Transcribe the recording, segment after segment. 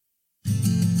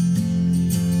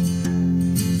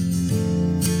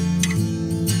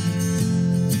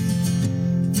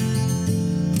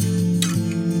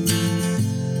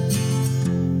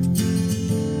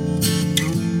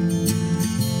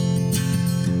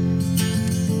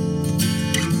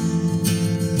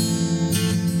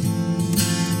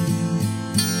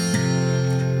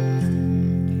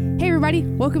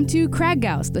everybody. Welcome to Crag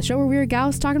Gals, the show where we're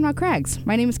gals talking about crags.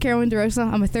 My name is Carolyn DeRosa.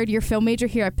 I'm a third-year film major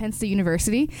here at Penn State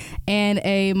University and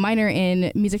a minor in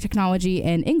music technology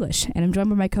and English. And I'm joined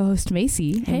by my co-host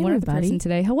Macy. Hey, and one everybody. Other person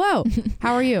today. Hello.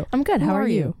 How are you? I'm good. How are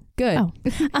you? Good. Oh.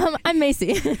 I'm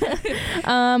Macy.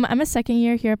 I'm a second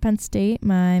year here at Penn State.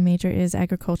 My major is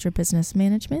agriculture business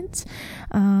management.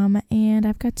 And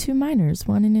I've got two minors,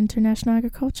 one in international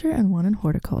agriculture and one in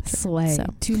horticulture. Slay. So.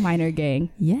 Two minor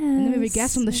gang. Yes. And then we have a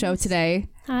guest on the show today.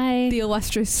 Hi. The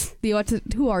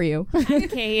who are you? I'm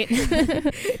Kate.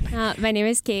 My name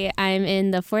is Kate. I'm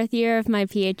in the fourth year of my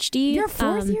Ph.D. You're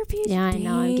fourth year PhD? Yeah, I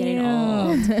know. I'm getting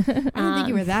old. I didn't think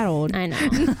you were that old. I know.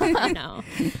 I know.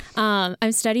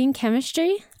 I'm studying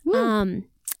chemistry.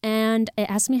 And it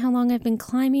asked me how long I've been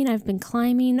climbing. I've been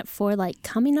climbing for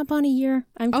coming up on a year.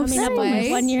 I'm coming up on my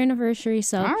 1 year anniversary.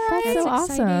 So that's so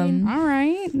awesome. All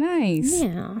right. Nice.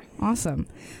 Yeah. Awesome.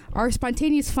 Our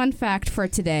spontaneous fun fact for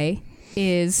today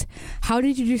is, how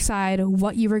did you decide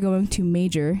what you were going to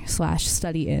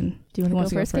major/study in? Do you want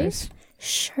to go first?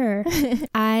 Sure.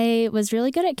 I was really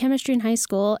good at chemistry in high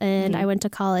school, and I went to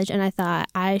college, and I thought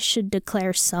I should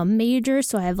declare some major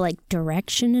so I have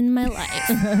direction in my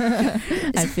life.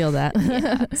 I feel that.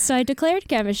 Yeah. So I declared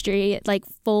chemistry,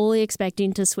 fully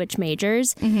expecting to switch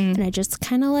majors, and I just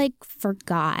kind of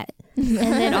forgot. And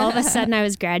then all of a sudden I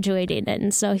was graduating,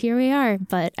 and so here we are.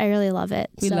 But I really love it.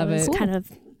 We love it. It's kind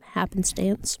of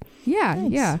happenstance. Yeah,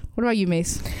 nice. Yeah. What about you,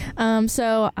 Mace?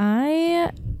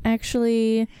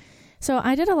 So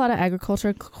I did a lot of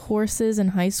agriculture courses in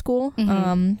high school,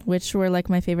 which were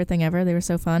my favorite thing ever. They were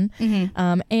so fun.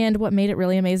 And what made it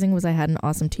really amazing was I had an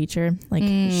awesome teacher.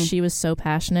 She was so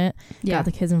passionate, got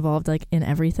the kids involved in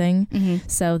everything.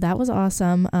 So that was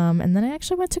awesome. And then I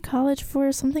actually went to college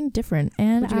for something different.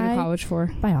 And What did you go to college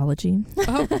for? Biology.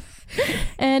 Oh.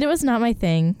 And it was not my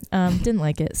thing. Didn't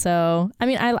like it. So,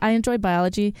 I enjoyed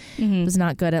biology. Was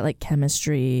not good at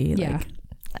chemistry. Yeah.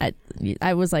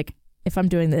 I was if I'm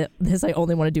doing this, I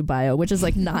only want to do bio, which is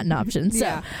not an option.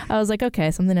 So I was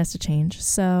okay, something has to change.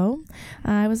 So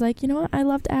I was you know what? I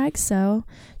loved ag, so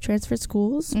transferred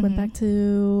schools, went back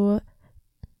to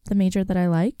the major that I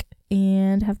like,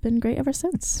 and have been great ever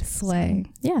since. Slay.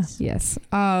 So, yeah. Yes.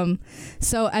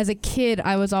 So as a kid,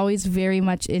 I was always very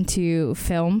much into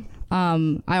film.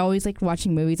 I always liked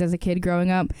watching movies as a kid growing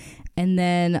up. And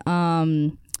then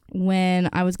when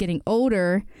I was getting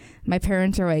older, my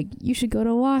parents are you should go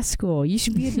to law school. You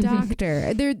should be a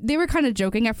doctor. They were kind of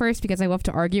joking at first because I love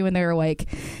to argue, and they were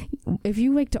if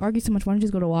you like to argue so much, why don't you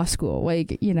just go to law school?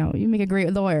 You make a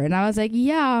great lawyer. And I was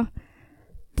yeah.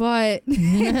 But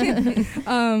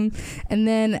and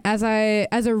then as a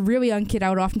really young kid, I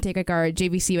would often take our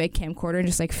JVC camcorder and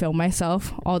just film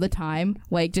myself all the time,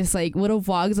 just little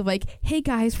vlogs of hey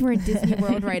guys, we're in Disney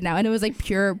World right now, and it was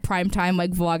pure primetime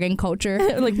vlogging culture,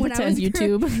 pretend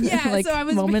YouTube so I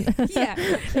was moment. Yeah,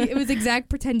 it was exact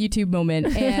pretend YouTube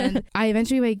moment. And I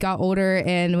eventually got older,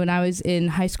 and when I was in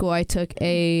high school, I took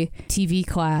a TV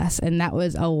class, and that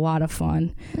was a lot of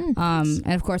fun.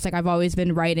 And of course, I've always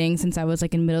been writing since I was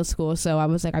in middle school, so I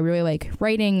was I really like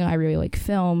writing, I really like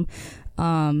film,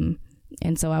 and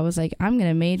so I was I'm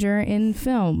gonna major in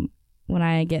film when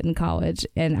I get in college.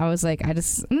 And I was I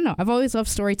don't know, I've always loved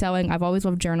storytelling, I've always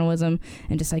loved journalism,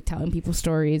 and just telling people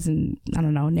stories, and I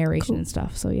don't know, narration and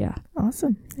stuff. So yeah,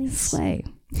 awesome. Thanks. Slay.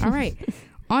 All right,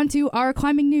 on to our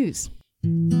climbing news.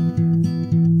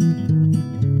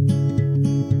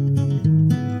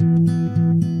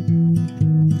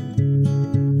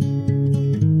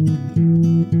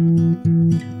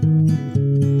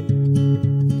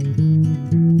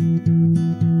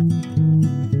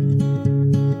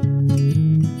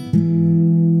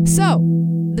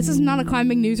 This is not a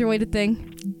climbing news related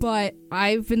thing, but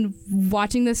I've been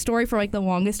watching this story for the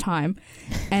longest time,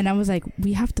 and I was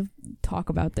we have to talk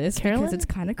about this because it's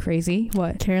kind of crazy.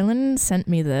 What? Carolyn sent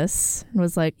me this and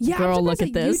was girl, look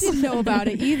at this. You didn't know about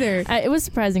it either. It was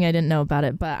surprising I didn't know about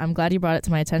it, but I'm glad you brought it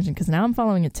to my attention because now I'm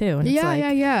following it too. And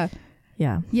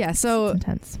Yeah, so it's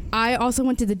intense. I also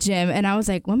went to the gym, and I was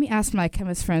let me ask my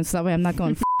chemist friends so that way I'm not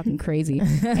going fucking crazy.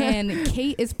 And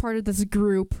Kate is part of this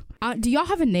group. Do y'all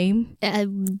have a name?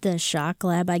 The Shock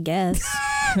Lab, I guess.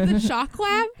 The Shock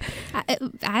Lab?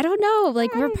 I don't know.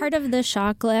 We're part of the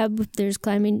Shock Lab. There's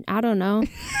climbing. I don't know.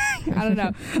 I don't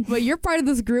know. But you're part of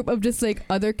this group of just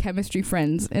other chemistry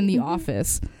friends in the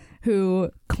office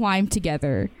who climb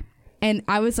together. And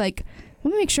I was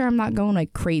let me make sure I'm not going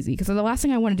like crazy, because the last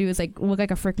thing I want to do is like look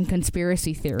like a freaking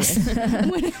conspiracy theorist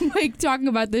when I'm like talking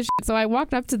about this shit. So I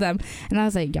walked up to them and I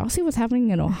was like, y'all see what's happening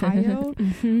in Ohio?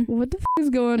 What the is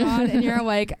going on? And you're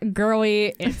like,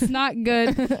 girly, it's not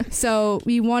good. So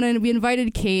we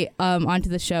invited Kate onto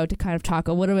the show to kind of talk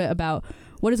a little bit about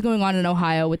what is going on in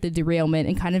Ohio with the derailment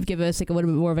and kind of give us like a little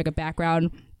bit more of like a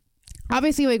background.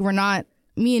 Obviously, like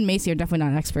me and Macy are definitely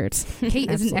not experts.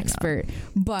 Kate is an expert,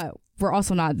 but we're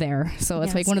also not there. So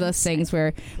it's like one of those things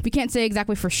where we can't say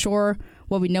exactly for sure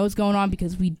what we know is going on,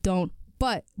 because we don't,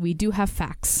 but we do have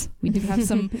facts. We do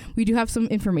have some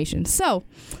information. So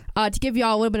to give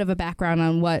y'all a little bit of a background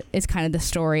on what is kind of the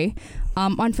story,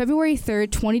 on February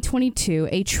 3rd, 2022,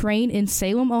 a train in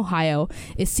Salem, Ohio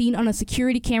is seen on a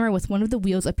security camera with one of the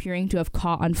wheels appearing to have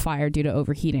caught on fire due to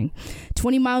overheating.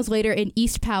 20 miles later in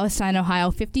East Palestine,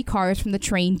 Ohio, 50 cars from the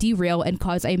train derail and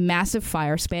cause a massive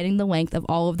fire spanning the length of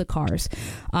all of the cars.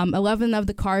 11 of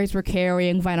the cars were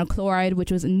carrying vinyl chloride,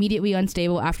 which was immediately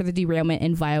unstable after the derailment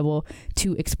and viable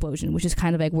to explosion, which is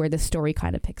kind of like where the story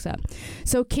kind of picks up.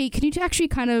 So Kate, can you actually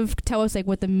kind of tell us like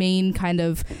what the main kind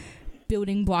of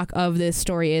building block of this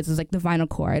story is like the vinyl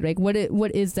chloride? Like what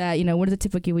is that, what is it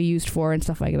typically used for and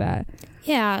stuff like that?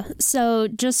 Yeah, so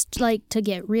just like to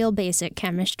get real basic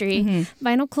chemistry,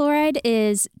 vinyl chloride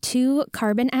is 2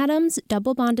 carbon atoms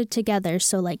double bonded together,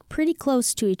 so like pretty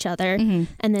close to each other.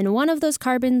 And then one of those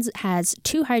carbons has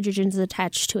 2 hydrogens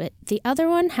attached to it. The other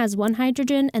one has 1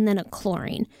 hydrogen and then a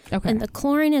chlorine. Okay. And the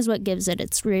chlorine is what gives it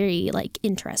its really like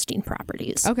interesting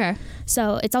properties. Okay.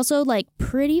 So it's also like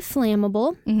pretty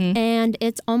flammable, and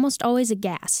it's almost always a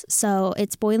gas. So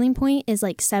its boiling point is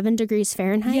like 7 degrees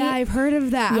Fahrenheit. Yeah, I've heard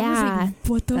of that. Yeah. I was like,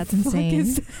 what the fuck insane.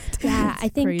 Is that? Yeah, I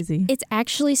think crazy. It's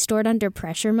actually stored under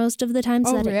pressure most of the time,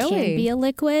 so that it can be a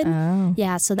liquid. Oh.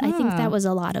 Yeah, so I think that was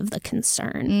a lot of the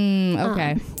concern.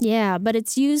 Okay. Yeah, but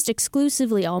it's used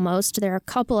exclusively almost. There are a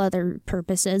couple other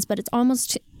purposes, but it's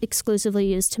almost exclusively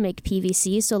used to make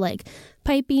PVC. So like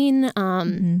piping,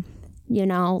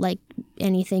 like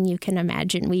anything you can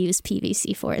imagine we use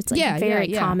PVC for. It's like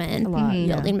very common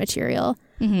building material.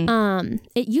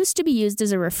 It used to be used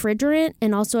as a refrigerant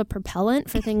and also a propellant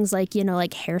for things like,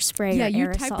 like hairspray or aerosol you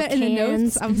typed that in the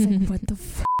notes. I was like, what the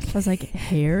fuck? I was like,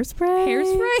 hairspray?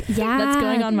 Hairspray? Yeah. That's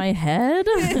going on my head?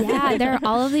 Yeah, there are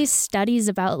all of these studies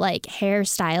about like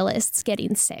hairstylists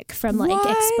getting sick from like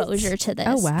exposure to this.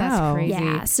 Oh, wow. That's crazy.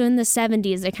 Yeah, so in the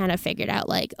 70s, they kind of figured out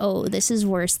like, oh, this is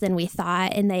worse than we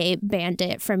thought. And they banned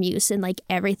it from use in like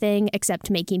everything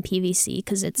except making PVC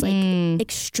because it's like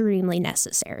extremely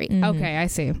necessary. Okay, I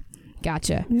see.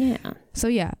 Gotcha. Yeah. So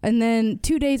yeah, and then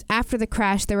 2 days after the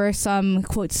crash, there were some,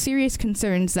 quote, serious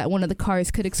concerns that one of the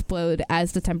cars could explode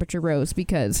as the temperature rose,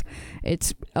 because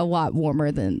it's a lot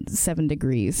warmer than 7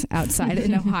 degrees outside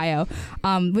in Ohio,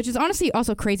 which is honestly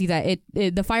also crazy that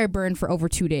the fire burned for over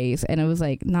 2 days, and it was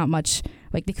like not much,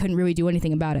 like they couldn't really do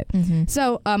anything about it.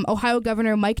 So Ohio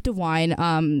Governor Mike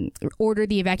DeWine ordered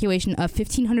the evacuation of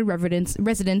 1,500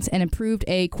 residents and approved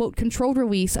a, quote, controlled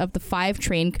release of the 5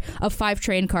 train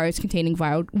cars containing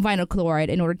vinyl chloride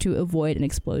in order to avoid an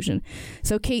explosion.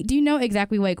 So Kate, do you know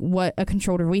exactly like what a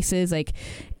controlled release is? Like,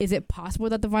 is it possible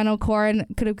that the vinyl chloride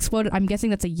could have exploded? I'm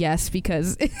guessing that's a yes,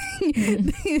 because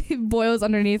it boils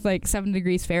underneath like 7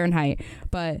 degrees Fahrenheit.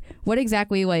 But what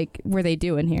exactly like were they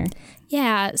doing here?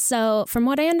 Yeah, so from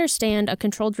what I understand, a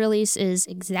controlled release is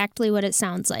exactly what it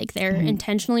sounds like. They're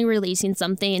intentionally releasing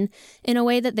something in a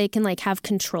way that they can like have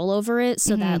control over it,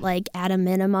 so that like at a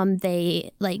minimum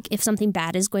they like if something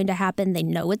bad is going to happen, they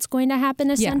know it's going to happen,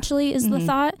 essentially is the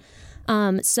thought.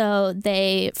 So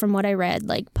they, from what I read,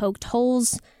 like poked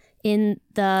holes in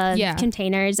the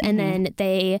containers and then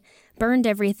they burned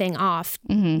everything off,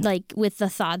 like with the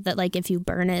thought that like if you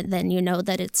burn it, then you know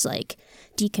that it's like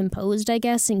decomposed, I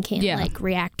guess, and can't like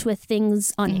react with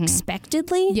things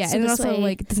unexpectedly. Yeah, so and it also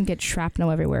like it doesn't get shrapnel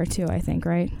everywhere too, I think,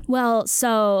 right? Well,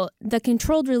 so the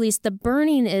controlled release, the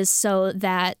burning is so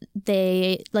that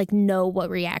they like know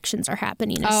what reactions are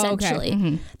happening, essentially.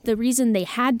 Okay. The reason they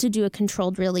had to do a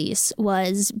controlled release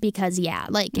was because,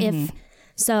 if...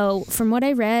 So from what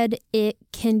I read, it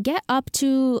can get up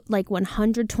to like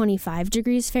 125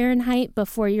 degrees Fahrenheit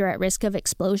before you're at risk of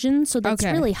explosion. So that's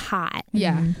really hot.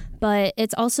 Yeah. But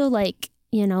it's also like,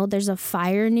 there's a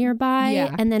fire nearby.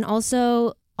 Yeah. And then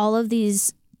also all of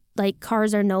these like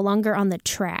cars are no longer on the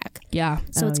track. Yeah.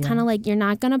 So it's kind of like you're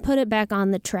not going to put it back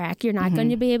on the track. You're not going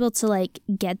to be able to like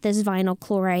get this vinyl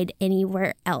chloride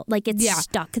anywhere else. Like it's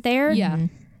stuck there. Yeah.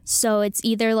 So it's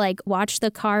either like watch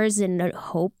the cars and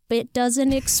hope it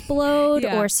doesn't explode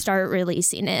or start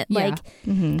releasing it. Like,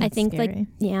 I think scary.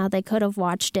 they could have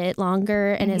watched it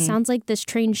longer. And it sounds like this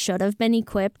train should have been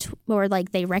equipped, or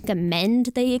like they recommend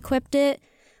they equipped it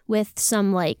with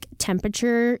some like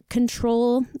temperature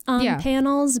control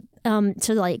panels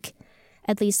to like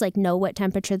at least like know what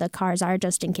temperature the cars are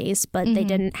just in case, but they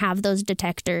didn't have those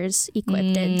detectors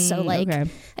equipped. So like,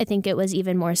 I think it was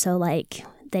even more so like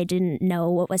they didn't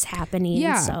know what was happening.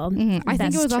 Yeah. So I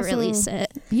think it was also release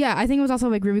it. Yeah, I think it was also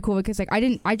like really cool because like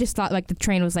I just thought like the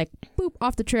train was like boop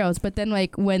off the trails, but then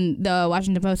like when the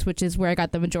Washington Post, which is where I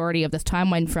got the majority of this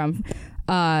timeline from,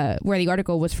 where the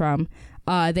article was from,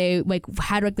 they like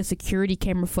had like the security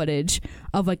camera footage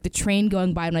of like the train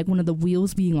going by and like one of the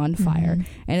wheels being on fire,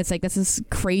 and it's like this is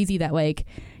crazy that like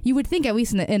you would think at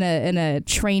least in a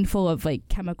train full of like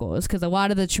chemicals, because a lot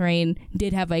of the train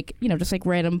did have like, you know, just like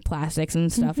random plastics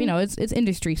and stuff, you know, it's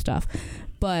industry stuff,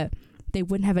 but they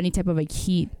wouldn't have any type of like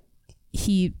heat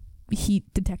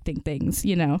detecting things,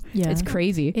 you know. It's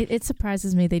crazy. It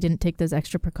surprises me they didn't take those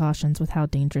extra precautions with how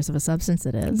dangerous of a substance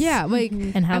it is. Yeah, like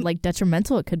and how like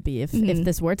detrimental it could be if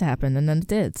this were to happen, and then it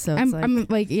did. So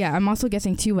I'm also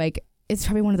guessing too, like it's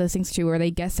probably one of those things too where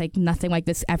they guess like nothing like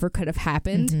this ever could have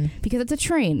happened because it's a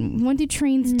train. When do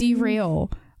trains derail?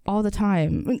 All the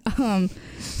time.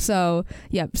 So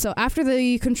after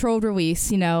the controlled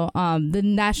release, you know, the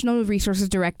National Resources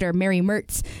Director, Mary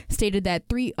Mertz, stated that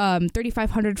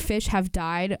 3,500 fish have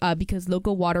died because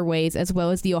local waterways as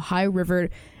well as the Ohio River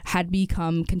had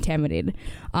become contaminated.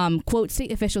 Quote,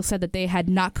 state officials said that they had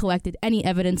not collected any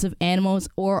evidence of animals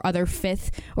or other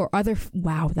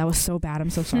wow, that was so bad.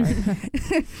 I'm so sorry.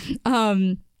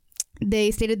 They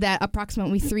stated that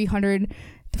approximately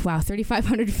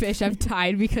 3,500 fish have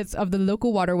died because of the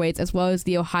local waterways as well as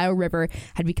the Ohio River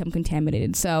had become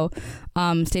contaminated. So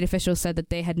state officials said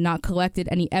that they had not collected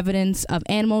any evidence of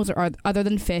animals or other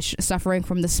than fish suffering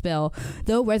from the spill,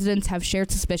 though residents have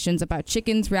shared suspicions about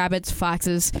chickens, rabbits,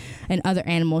 foxes, and other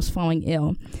animals falling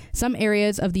ill. Some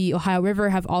areas of the Ohio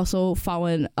River have also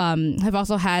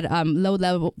had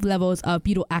low levels of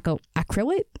butyl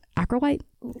acrylate.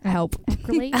 Help.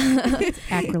 Acrylate.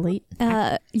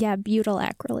 Butyl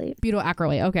acrylate. Butyl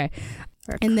acrylate. Okay.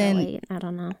 Or and acrylate, then I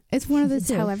don't know. It's one of the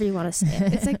two. However you want to say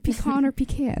it. It's like pecan or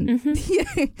pecan.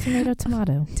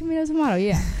 Tomato.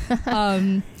 Yeah.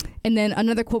 And then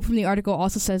another quote from the article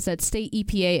also says that state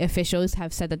EPA officials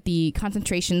have said that the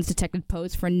concentrations detected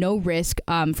pose for no risk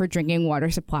for drinking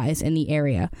water supplies in the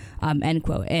area, end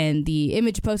quote. And the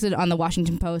image posted on the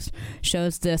Washington Post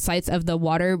shows the sites of the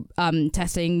water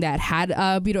testing that had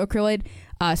butyl acrylate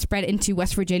spread into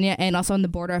West Virginia and also on the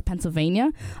border of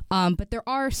Pennsylvania. But there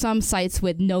are some sites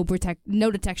with no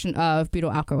detection of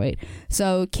butyl acrylate.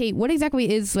 So, Kate, what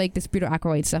exactly is like this butyl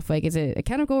acrylate stuff? Like, is it a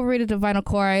chemical related to vinyl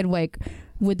chloride? Like,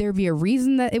 would there be a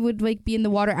reason that it would like be in the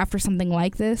water after something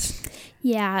like this?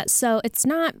 Yeah, so it's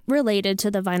not related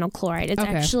to the vinyl chloride. It's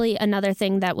actually another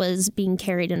thing that was being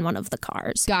carried in one of the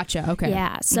cars. Gotcha. Okay.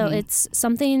 Yeah, so it's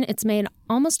something, it's made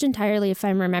almost entirely, if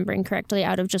I'm remembering correctly,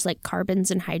 out of just like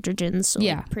carbons and hydrogens. So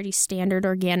like pretty standard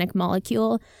organic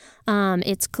molecule.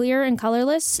 It's clear and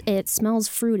colorless. It smells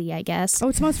fruity, I guess. Oh,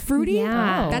 it smells fruity?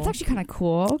 Yeah. That's actually kind of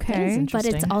cool. Okay. But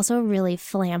it's also really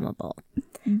flammable.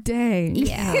 Dang.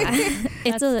 Yeah.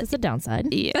 It's a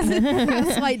downside. Yeah.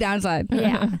 A slight downside.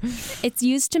 Yeah. It's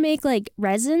used to make like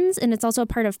resins, and it's also a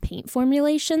part of paint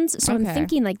formulations. So I'm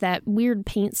thinking like that weird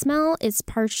paint smell is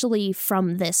partially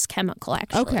from this chemical,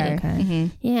 actually. Okay. Mm-hmm.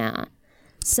 Yeah.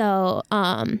 So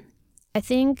I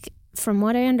think from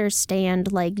what I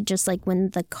understand, like just like when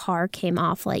the car came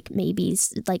off, like maybe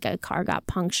like a car got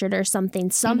punctured or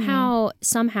something, somehow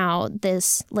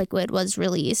this liquid was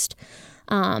released.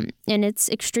 And it's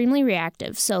extremely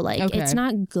reactive. So like it's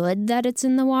not good that it's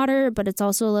in the water, but it's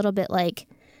also a little bit like,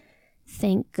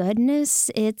 thank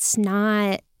goodness it's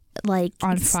not like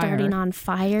starting on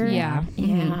fire. Yeah.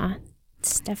 Yeah.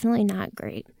 It's definitely not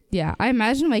great. Yeah, I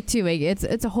imagine like too, like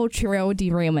it's a whole trail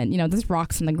derailment. You know, there's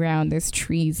rocks in the ground, there's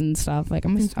trees and stuff. Like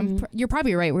you're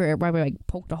probably right. We're probably like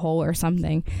poked a hole or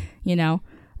something. You know,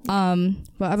 but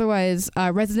otherwise,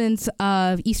 residents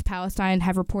of East Palestine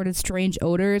have reported strange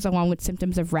odors along with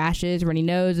symptoms of rashes, runny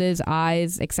noses,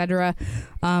 eyes, etc.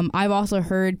 I've also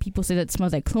heard people say that it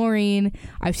smells like chlorine.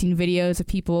 I've seen videos of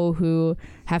people who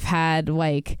have had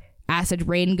like acid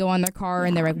rain go on their car,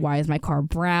 and they're like, why is my car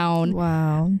brown?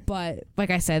 Wow. But like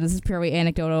I said, this is purely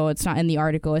anecdotal. It's not in the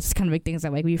article. It's kind of like things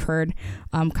that like we've heard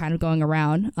kind of going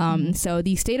around. So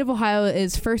the state of Ohio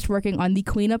is first working on the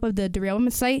cleanup of the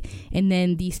derailment site, and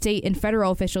then the state and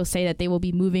federal officials say that they will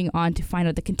be moving on to find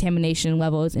out the contamination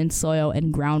levels in soil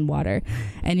and groundwater.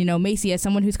 And Macy, as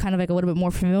someone who's kind of like a little bit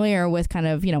more familiar with kind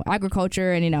of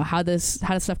agriculture and how this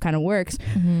stuff kind of works,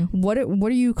 what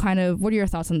are your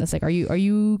thoughts on this? Like, are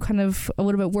you kind of a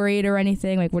little bit worried or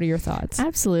anything? Like, what are your thoughts?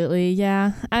 Absolutely,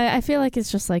 yeah. I feel like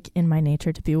it's just like in my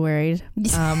nature to be worried,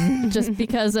 just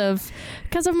because of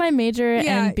my major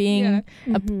and being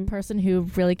a person who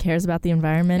really cares about the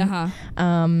environment.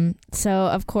 So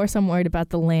of course I'm worried about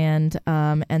the land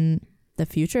and the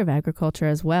future of agriculture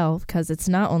as well, because it's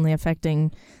not only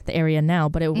affecting the area now,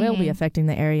 but it will be affecting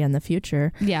the area in the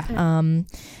future. And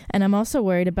I'm also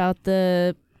worried about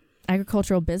the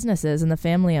agricultural businesses and the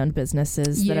family-owned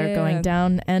businesses that are going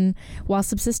down. And while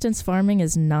subsistence farming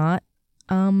is not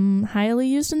highly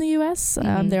used in the U.S.,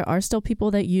 there are still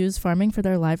people that use farming for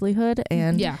their livelihood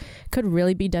and could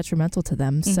really be detrimental to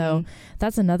them. So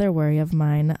that's another worry of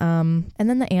mine. And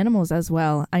then the animals as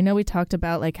well. I know we talked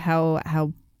about like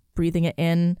how breathing it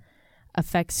in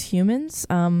affects humans,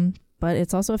 but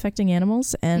it's also affecting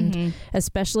animals, and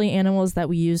especially animals that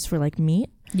we use for like meat.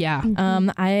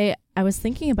 I was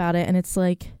thinking about it, and it's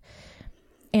like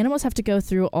animals have to go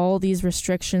through all these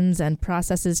restrictions and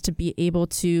processes to be able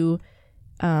to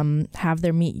have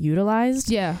their meat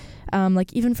utilized.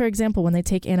 Like even for example, when they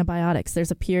take antibiotics,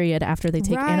 there's a period after they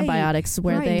take antibiotics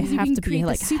where they have to be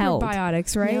like held.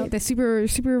 Probiotics, right? The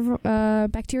super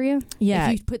bacteria.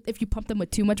 If you pump them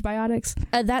with too much biotics.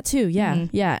 That too,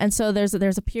 yeah. And so there's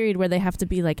a period where they have to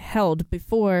be like held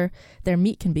before their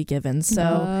meat can be given. So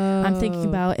I'm thinking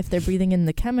about if they're breathing in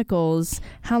the chemicals,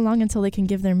 how long until they can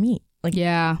give their meat? Like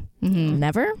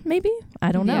never, maybe?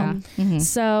 I don't know.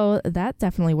 So that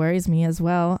definitely worries me as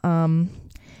well.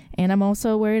 And I'm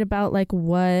also worried about like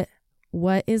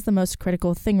what is the most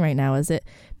critical thing right now? Is it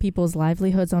people's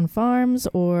livelihoods on farms,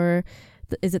 or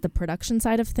is it the production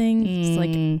side of things?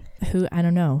 Like I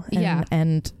don't know.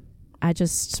 And I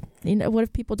just, what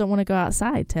if people don't want to go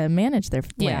outside to manage their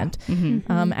land?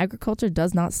 Agriculture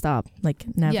does not stop, like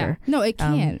never. No, it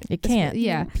can't. It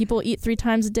can't. People eat 3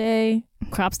 times a day.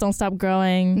 Crops don't stop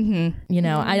growing.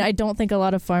 I don't think a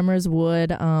lot of farmers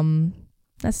would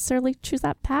necessarily choose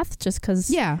that path just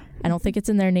because I don't think it's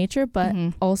in their nature, but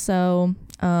also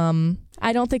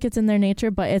I don't think it's in their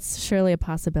nature, but it's surely a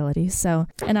possibility. So,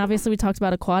 and obviously we talked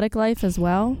about aquatic life as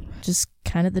well, just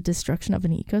kind of the destruction of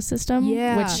an ecosystem,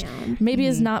 which maybe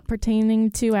is not pertaining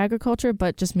to agriculture,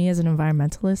 but just me as an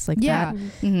environmentalist, like that,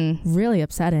 really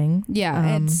upsetting.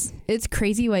 It's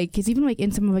crazy, like, because even like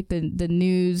in some of like the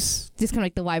news, just kind of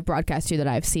like the live broadcast here that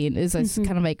I've seen is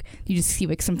kind of like you just see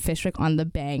like some fish like on the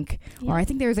bank, or I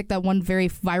think there was like that one very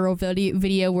viral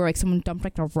video where like someone dumped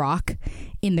like a rock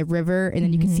in the river, and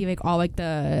then you can see like all like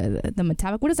the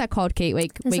metallic, what is that called, Kate?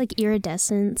 Like it's like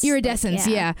iridescence.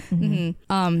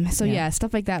 So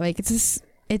stuff like that, like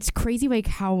it's crazy, like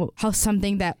how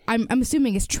something that I'm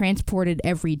assuming is transported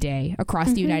every day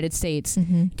across the United States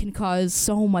can cause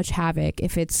so much havoc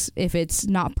if it's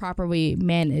not properly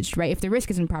managed, right? If the risk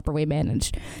isn't properly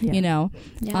managed, go ahead.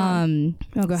 I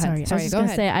was just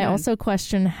gonna say, I also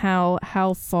question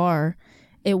how far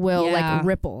it will like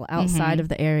ripple outside of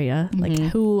the area, like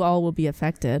who all will be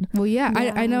affected. Well,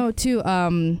 I know too.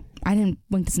 I didn't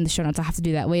link this in the show notes. I'll have to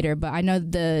do that later. But I know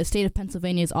the state of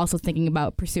Pennsylvania is also thinking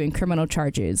about pursuing criminal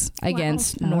charges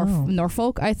against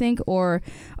Norfolk, I think, or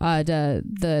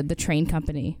the train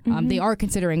company. They are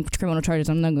considering criminal charges.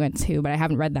 I'm not going to, but I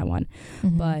haven't read that one.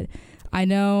 But I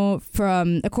know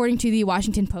according to the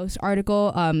Washington Post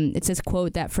article, it says,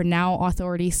 quote, that for now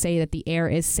authorities say that the air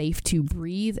is safe to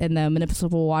breathe and the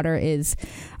municipal water is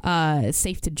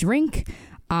safe to drink.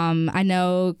 I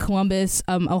know Columbus,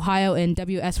 Ohio, and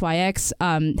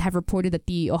WSYX have reported that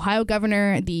the Ohio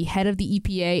governor, the head of the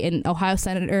EPA, and Ohio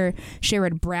Senator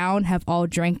Sherrod Brown have all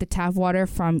drank the tap water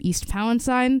from East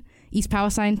Palestine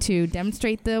to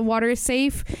demonstrate the water is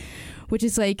safe, which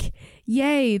is like,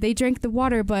 yay, they drank the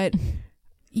water, but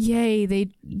yay, they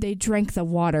drank the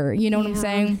water. You know what I'm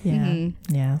saying?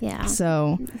 Yeah.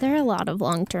 So there are a lot of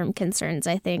long-term concerns,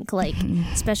 I think, like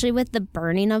especially with the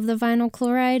burning of the vinyl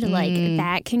chloride, like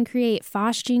that can create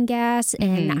phosgene gas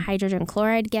and hydrogen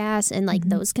chloride gas, and like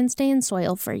those can stay in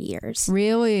soil for years.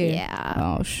 Really?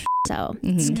 Yeah. Oh, So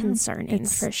it's concerning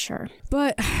for sure.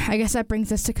 But I guess that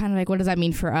brings us to kind of like, what does that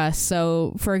mean for us?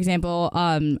 So, for example,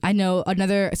 I know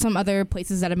some other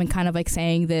places that have been kind of like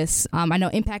saying this. I know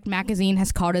Impact Magazine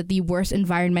has called it the worst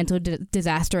environmental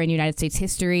disaster in United States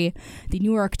history. The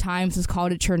New York Times has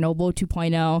called it Chernobyl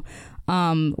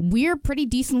 2.0. We're pretty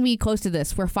decently close to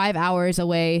this. We're 5 hours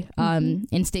away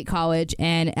in State College,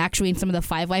 and actually in some of the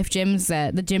 5 Life gyms,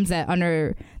 the gyms that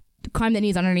climb the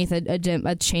knees underneath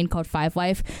a chain called 5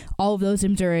 Life, all of those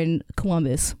gyms are in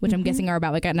Columbus, which I'm guessing are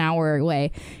about like an hour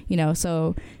away,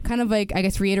 so kind of like, I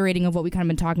guess, reiterating of what we kind of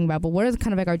been talking about. But what are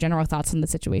kind of like our general thoughts on the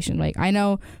situation? Like, I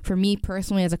know for me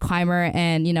personally as a climber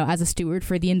and as a steward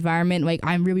for the environment, like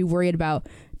I'm really worried about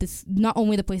this, not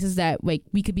only the places that like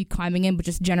we could be climbing in, but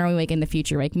just generally like in the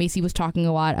future. Like Macy was talking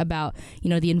a lot about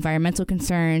the environmental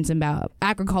concerns, about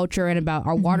agriculture, and about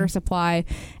our water supply.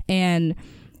 And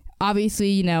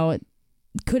obviously,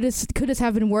 could this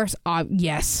have been worse?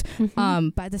 Yes.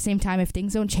 But at the same time, if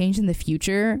things don't change in the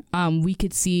future, we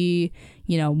could see,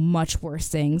 much worse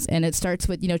things. And it starts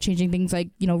with, changing things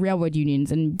like, railroad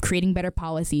unions and creating better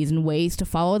policies and ways to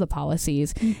follow the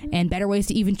policies and better ways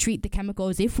to even treat the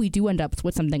chemicals if we do end up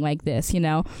with something like this.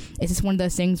 It's just one of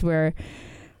those things where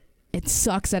it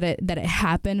sucks that it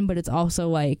happened, but it's also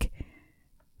like,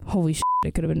 holy shit,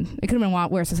 it could have been a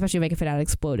lot worse, especially like if it had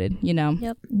exploded,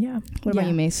 Yep. Yeah. What about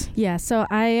you, Mace? Yeah, so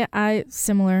I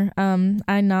similar.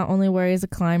 I not only worry as a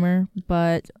climber,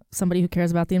 but somebody who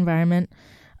cares about the environment.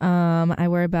 I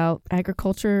worry about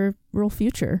agricultural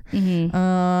future.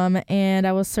 And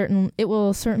it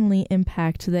will certainly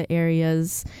impact the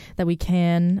areas that we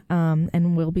can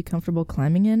and will be comfortable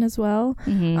climbing in as well.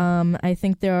 I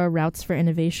think there are routes for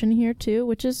innovation here too,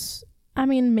 which is,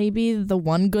 maybe the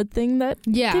one good thing that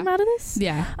came out of this.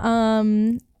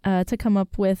 To come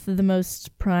up with the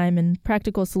most prime and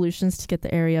practical solutions to get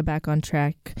the area back on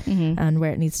track and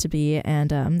where it needs to be.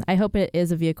 And I hope it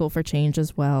is a vehicle for change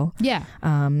as well.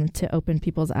 To open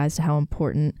people's eyes to how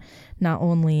important not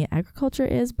only agriculture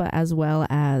is, but as well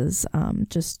as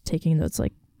just taking those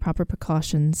like proper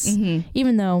precautions,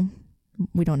 even though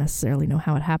we don't necessarily know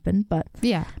how it happened, but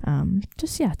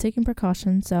taking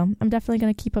precautions. So I'm definitely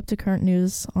going to keep up to current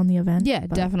news on the event.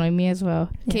 Definitely, me as well.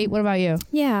 Kate, what about you?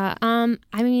 I'm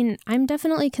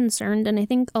definitely concerned, and I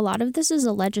think a lot of this is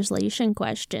a legislation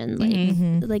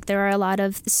question. Like there are a lot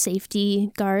of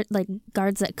safety guards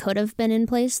that could have been in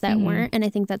place that weren't, and I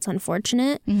think that's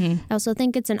unfortunate. I also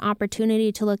think it's an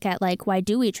opportunity to look at like, why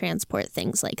do we transport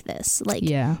things like this? Like,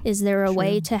 is there a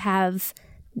way to have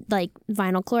like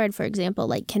vinyl chloride, for example,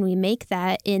 like can we make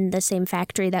that in the same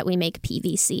factory that we make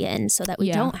PVC in so that we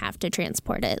don't have to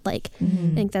transport it? Like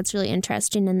I think that's really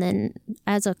interesting. And then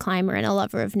as a climber and a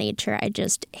lover of nature, I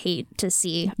just hate to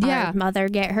see our mother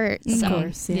get hurt. Of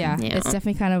course. It's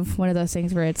definitely kind of one of those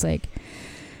things where it's like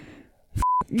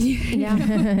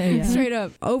straight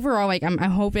up. Overall, like I'm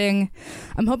hoping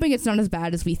it's not as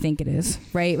bad as we think it is,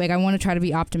 right? Like I want to try to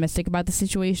be optimistic about the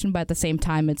situation, but at the same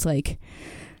time it's like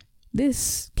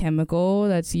this chemical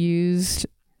that's used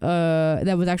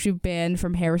that was actually banned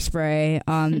from hairspray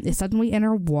is suddenly in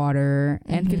our water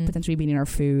and could potentially be in our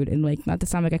food. And like, not to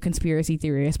sound like a conspiracy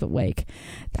theorist, but like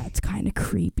that's kind of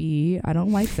creepy. I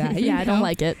don't like that. I don't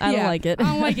like it. I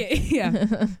don't like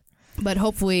it. But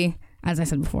hopefully, as I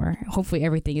said before, hopefully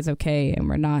everything is okay and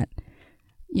we're not,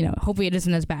 hopefully it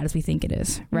isn't as bad as we think it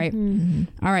is, right?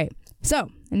 All right. So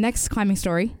the next climbing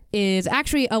story is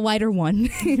actually a lighter one.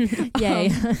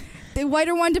 Yay. The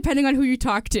lighter one, depending on who you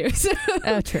talk to. So,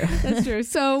 true. That's true.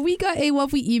 So we got a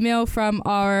lovely email from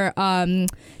our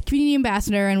community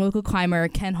ambassador and local climber,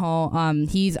 Ken Hall.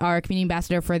 He's our community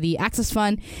ambassador for the Access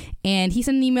Fund, and he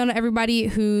sent an email to everybody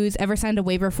who's ever signed a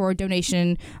waiver for a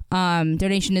donation.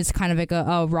 Donation is kind of like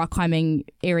a rock climbing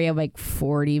area, like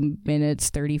 40 minutes,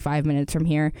 35 minutes from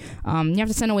here. You have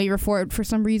to send a waiver for it for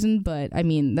some reason, but I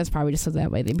mean, that's probably just so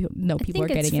that way they know people are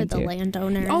getting into it. I think it's for the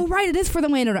landowner. Oh, right. It is for the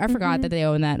landowner. I forgot that they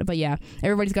own that. But yeah,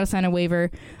 everybody's got to sign a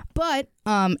waiver. But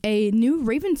a new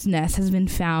raven's nest has been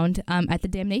found at the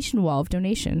damnation wall of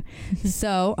donation.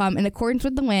 So in accordance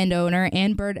with the landowner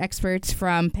and bird experts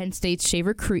from Penn State's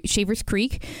Shavers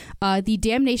Creek, the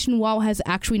damnation wall has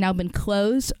actually now been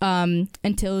closed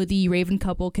until the raven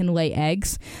couple can lay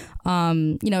eggs.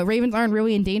 Ravens aren't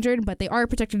really endangered, but they are a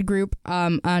protected group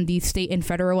on the state and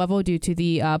federal level due to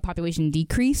the population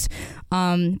decrease.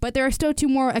 But there are still 2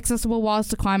 more accessible walls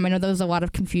to climb. I know there's a lot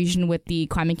of confusion with the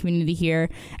climbing community here.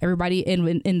 Everybody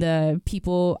in the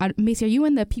people, Macy, are you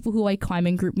in the people who like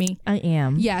climbing group me? I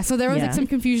am. Yeah, so there was like some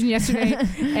confusion yesterday,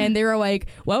 and they were like,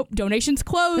 well, donations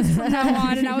closed from now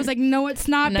on. And I was like, no, it's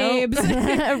not, babes.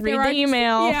 Read the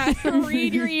email. Yeah,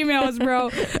 read your emails,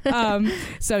 bro.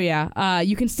 So yeah,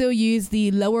 you can still use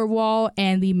the lower wall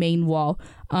and the main wall.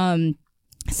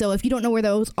 So if you don't know where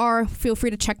those are, feel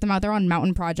free to check them out. They're on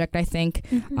Mountain Project, I think.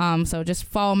 So just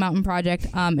follow Mountain Project.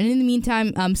 And in the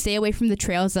meantime, stay away from the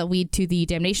trails that lead to the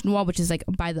Damnation Wall, which is like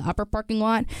by the upper parking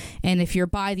lot. And if you're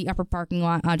by the upper parking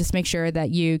lot, just make sure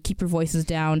that you keep your voices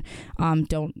down.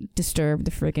 Don't disturb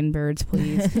the freaking birds,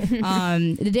 please.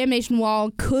 The Damnation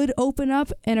Wall could open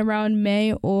up in around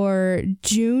May or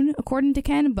June, according to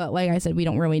Ken. But like I said, we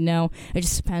don't really know. It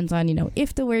just depends on,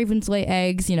 if the ravens lay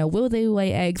eggs, will they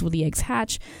lay eggs? Will the eggs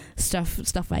hatch?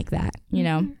 Stuff like that, What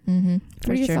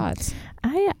are your thoughts?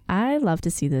 I love to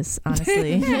see this,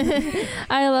 honestly.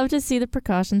 I love to see the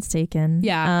precautions taken.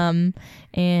 Yeah.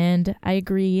 And I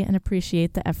agree and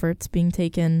appreciate the efforts being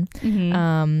taken.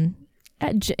 In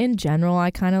general,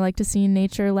 I kind of like to see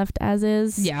nature left as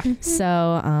is. Yeah.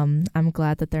 So I'm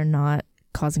glad that they're not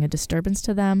causing a disturbance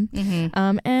to them.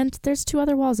 And there's 2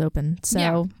 other walls open,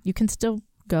 so you can still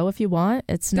go if you want.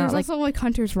 It's not there's also like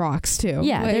Hunter's Rocks too.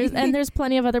 Yeah, there's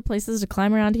plenty of other places to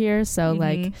climb around here. So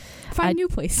find new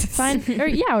places.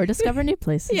 Or discover new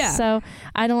places. Yeah. So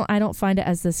I don't find it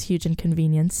as this huge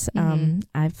inconvenience.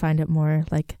 I find it more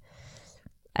like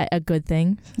a good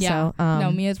thing. Yeah. So,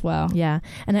 no, me as well. Yeah,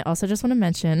 and I also just want to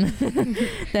mention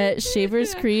that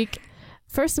Shavers Creek.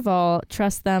 First of all,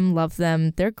 trust them, love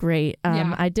them. They're great.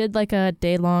 I did like a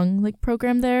day-long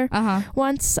program there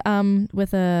once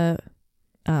with a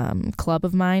club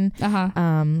of mine,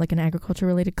 like an agriculture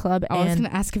related club. I was gonna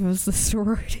ask if it was the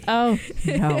sorority. Oh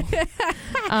no.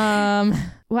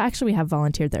 Well, actually, we have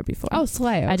volunteered there before. Oh,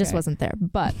 slay! Okay. I just wasn't there,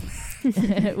 but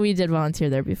we did volunteer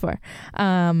there before.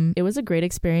 It was a great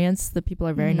experience. The people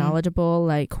are very knowledgeable,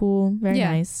 cool, very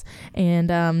nice,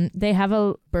 and they have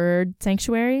a bird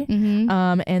sanctuary.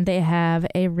 And they have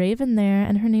a raven there,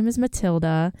 and her name is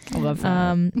Matilda. I love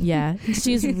that. Yeah,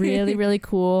 she's really really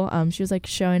cool. She was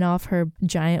showing off her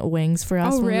giant wings for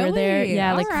us when we were there.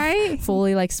 Yeah,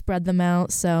 fully spread them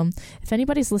out. So if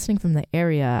anybody's listening from the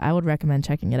area, I would recommend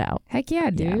checking it out. Heck yeah,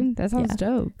 dude. That sounds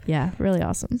dope. Yeah, really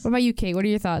awesome. What about you, Kate? What are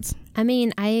your thoughts? I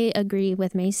mean, I agree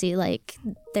with Macy.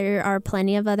 There are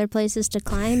plenty of other places to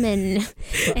climb, and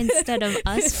instead of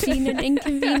us being an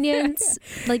inconvenience,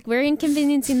 we're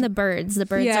inconveniencing the birds. The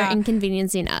birds are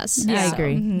inconveniencing us. Yeah, I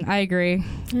agree. I agree.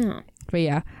 Yeah. But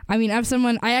yeah, I mean,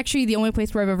 the only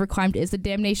place where I've ever climbed is the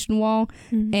Damnation Wall.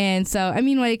 And so, I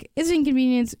mean, is it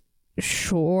inconvenience?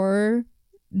 Sure.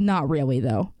 Not really,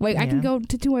 though. I can go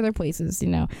to 2 other places,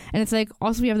 And it's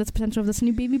also we have this potential of this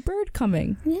new baby bird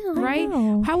coming. Yeah. Right?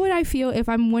 How would I feel if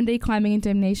I'm one day climbing in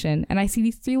Damnation and I see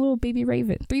these 3 little baby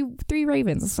ravens, three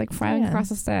ravens, it's flying across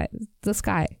the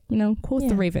sky, Quote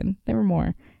the raven, never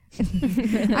more.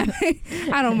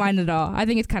 I don't mind at all. I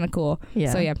think it's kind of cool.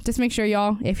 Yeah. So yeah, just make sure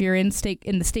y'all, if you're in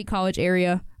the state college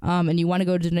area, and you want to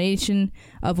go to donation,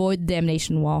 avoid the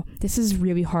Damnation Wall. This is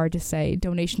really hard to say.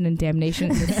 Donation and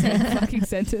damnation in the same fucking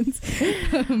sentence.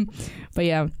 But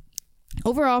yeah,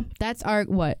 overall, that's our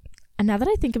what? And now that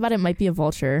I think about it, might be a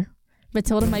vulture.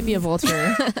 Matilda might be a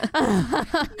vulture.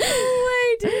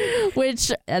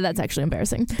 Which, that's actually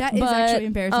embarrassing. That is actually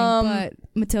embarrassing, but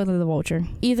Matilda the vulture.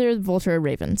 Either vulture or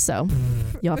raven, so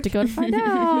you'll have to go to find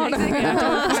out.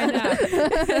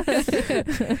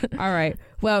 All right.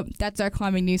 Well, that's our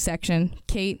climbing news section.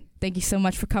 Kate, thank you so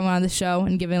much for coming on the show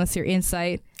and giving us your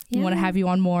insight. Yeah. We want to have you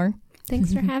on more.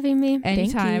 Thanks for having me.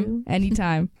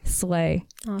 Anytime. Slay.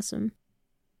 Awesome.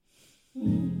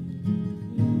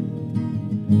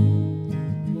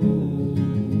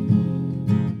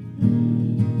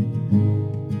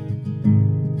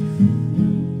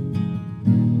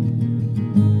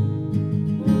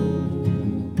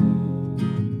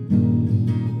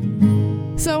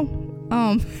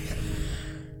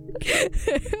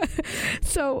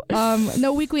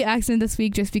 No weekly accident this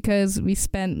week just because we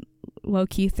spent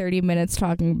low-key 30 minutes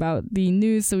talking about the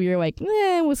news, so we were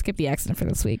we'll skip the accident for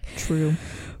this week. True.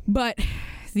 But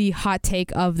the hot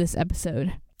take of this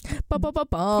episode. Of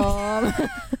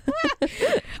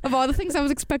all the things I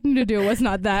was expecting to do, it was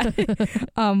not that.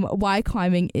 Why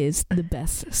climbing is the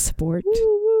best sport.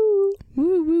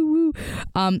 Woo, woo, woo.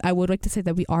 I would like to say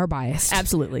that we are biased.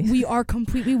 Absolutely. We are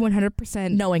completely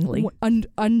 100% knowingly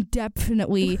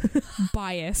undefinitely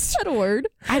biased. Is that a word?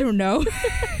 I don't know.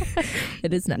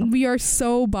 It is now. We are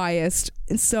so biased.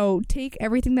 So take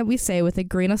everything that we say with a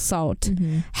grain of salt.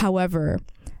 However,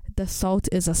 the salt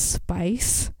is a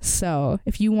spice. So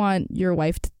if you want your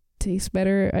life to taste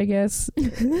better, I guess,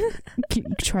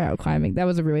 try out climbing. That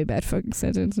was a really bad fucking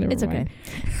sentence. Never mind.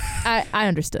 Okay. I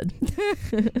understood.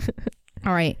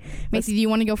 All right, Macy, do you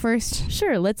want to go first?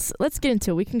 Sure. Let's get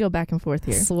into it. We can go back and forth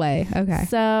here. Slay. Okay.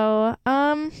 So,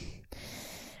 I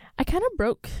kind of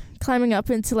broke climbing up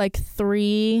into like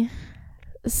three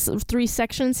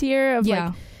sections here of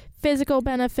like physical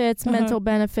benefits, mental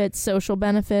benefits, social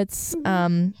benefits.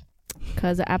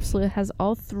 Because it absolutely has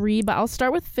all three. But I'll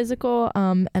start with physical.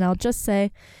 And I'll just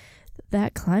say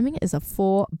that climbing is a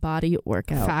full body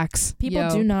workout. Facts. People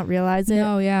do not realize it.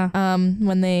 No, yeah.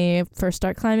 When they first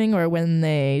start climbing, or when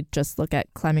they just look at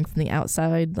climbing from the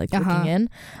outside, like looking in.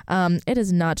 It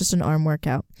is not just an arm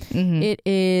workout. It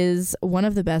is one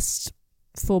of the best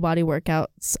full body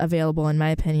workouts available, in my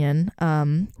opinion.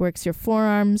 Works your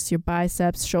forearms, your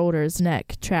biceps, shoulders,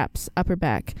 neck, traps, upper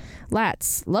back,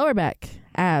 lats, lower back,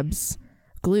 abs,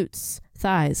 glutes,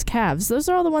 thighs, calves. Those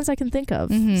are all the ones I can think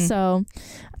of. So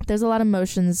there's a lot of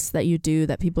motions that you do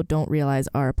that people don't realize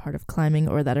are a part of climbing,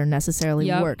 or that are necessarily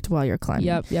worked while you're climbing.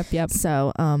 Yep.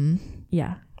 So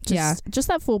just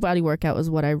that full body workout is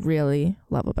what I really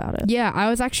love about it. Yeah, I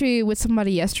was actually with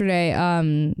somebody yesterday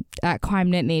at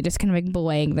Climb Nittany, just kind of like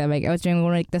belaying them. Like I was doing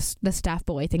one of like the staff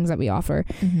belay things that we offer,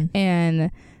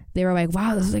 and they were like,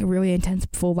 "Wow, this is like a really intense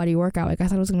full body workout." Like I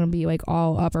thought it was gonna be like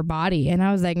all upper body, and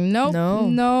I was like,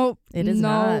 "Nope, it is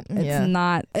not. It's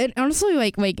not." And honestly,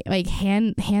 like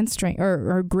hand strength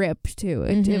or grip too.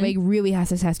 It like really has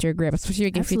to test your grip, especially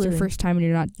like if it's your first time and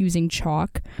you're not using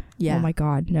chalk. Yeah. Oh my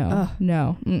God,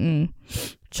 no.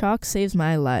 Chalk saves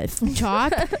my life.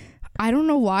 Chalk. I don't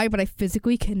know why, but I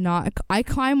physically cannot. I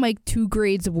climb like 2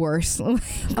 grades worse.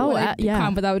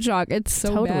 Climb without chalk. It's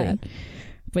so bad.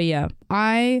 But yeah,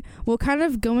 kind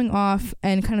of going off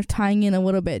and kind of tying in a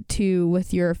little bit too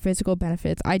with your physical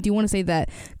benefits, I do want to say that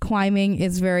climbing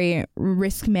is very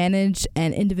risk managed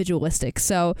and individualistic.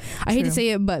 So I hate to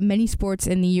say it, but many sports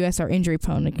in the U.S. are injury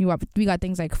prone. Like we got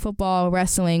things like football,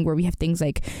 wrestling, where we have things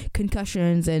like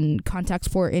concussions and contact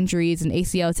sport injuries and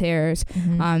ACL tears.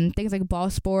 Things like ball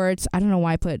sports. I don't know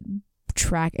why I put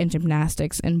track and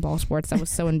gymnastics and ball sports. That was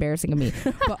so embarrassing of me.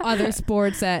 But other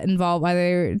sports that involve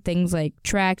other things like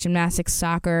track, gymnastics,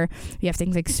 soccer, you have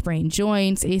things like sprained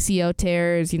joints, ACL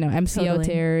tears, MCL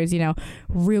tears,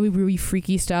 really, really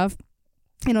freaky stuff.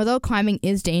 And although climbing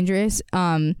is dangerous,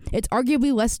 it's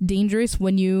arguably less dangerous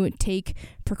when you take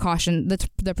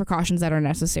the precautions that are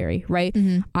necessary, right?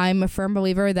 I'm a firm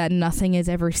believer that nothing is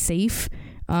ever safe.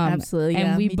 Absolutely,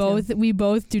 and we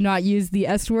both do not use the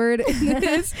S word in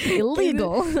this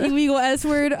illegal S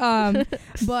word.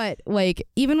 But like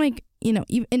even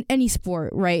in any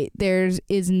sport, right? There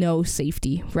is no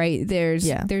safety, right?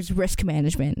 There's risk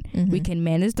management. We can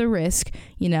manage the risk,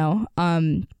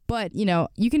 but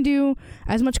you can do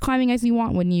as much climbing as you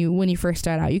want when you first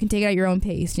start out. You can take it at your own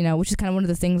pace, which is kind of one of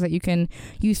the things that you can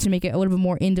use to make it a little bit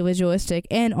more individualistic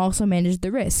and also manage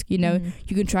the risk. You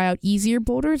can try out easier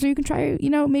boulders, or you can try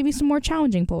maybe some more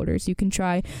challenging boulders. You can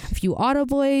try a few auto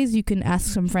belays. You can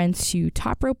ask some friends to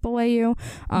top rope belay you.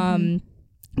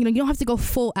 You don't have to go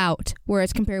full out,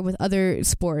 whereas compared with other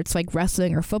sports like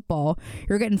wrestling or football,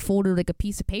 you're getting folded like a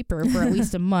piece of paper for at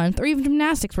least a month, or even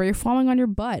gymnastics where you're falling on your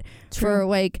butt for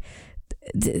like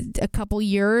a couple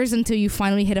years until you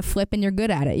finally hit a flip and you're good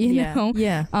at it, you know?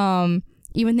 Yeah.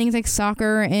 Even things like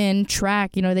soccer and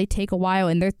track, they take a while,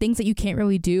 and they're things that you can't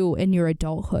really do in your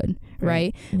adulthood,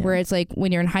 right? Yeah. Where it's like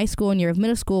when you're in high school and you're in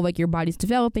middle school, like your body's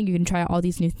developing, you can try out all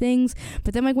these new things.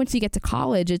 But then like once you get to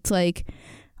college, it's like,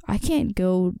 I can't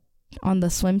go on the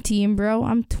swim team, bro.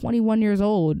 I'm 21 years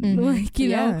old. Like,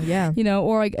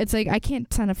 or like it's like I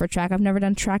can't sign up for track. I've never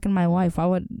done track in my life. Why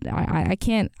would I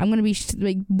can't. I'm gonna be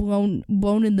like blown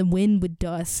in the wind with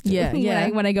dust.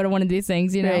 When I go to one of these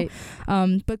things, Right.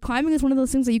 But climbing is one of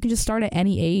those things that you can just start at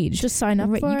any age. Just sign up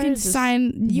for it. You can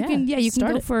sign. You can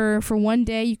go for 1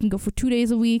 day. You can go for 2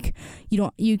 days a week.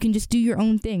 You can just do your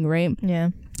own thing, right? Yeah.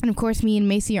 And of course, me and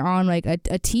Macy are on like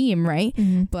a team, right?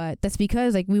 But that's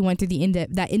because like we went through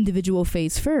that individual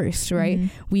phase first,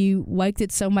 right? We liked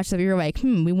it so much that we were like,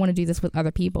 we want to do this with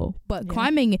other people. But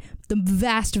climbing, the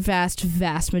vast, vast,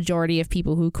 vast majority of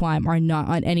people who climb are not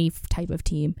on any type of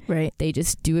team. Right. They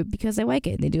just do it because they like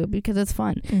it. They do it because it's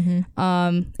fun.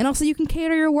 And also you can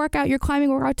cater your climbing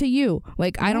workout to you.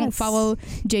 Like I don't follow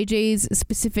JJ's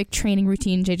specific training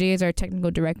routine. JJ is our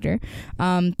technical director.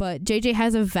 But JJ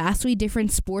has a vastly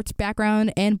different sports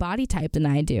background and body type than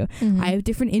I do. I have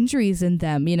different injuries than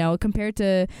them, compared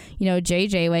to,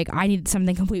 JJ, like I need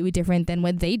something completely different than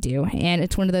what they do. And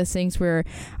it's one of those things where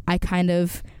I kind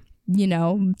of,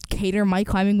 cater my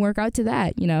climbing workout to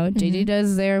that. JJ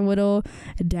does their little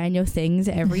Daniel things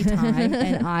every time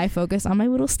and I focus on my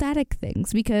little static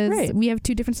things because we have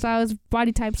 2 different styles,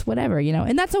 body types, whatever,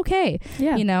 and that's okay.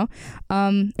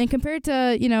 And compared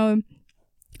to,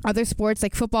 other sports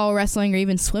like football, wrestling, or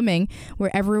even swimming,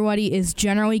 where everybody is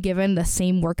generally given the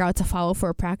same workout to follow for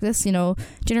a practice. You know,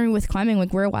 generally with climbing,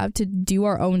 like we're allowed to do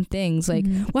our own things. Like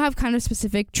we'll have kind of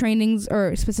specific trainings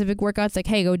or specific workouts, like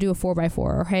hey, go do a 4x4,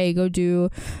 or hey, go do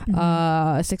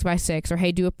a 6x6, or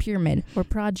hey, do a pyramid or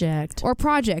project.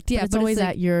 Yeah, but it's always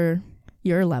at your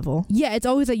level. Yeah, it's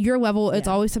always at your level. It's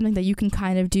always something that you can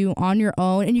kind of do on your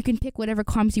own, and you can pick whatever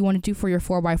climbs you want to do for your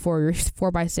 4x4, your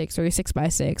 4x6, or your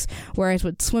 6x6. Whereas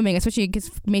with swimming, especially because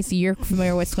Macy, you're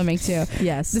familiar with swimming too.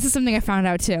 Yes, this is something I found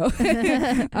out too.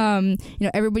 You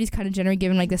know, everybody's kind of generally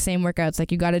given like the same workouts.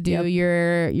 Like you got to do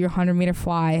your 100-meter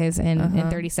flies in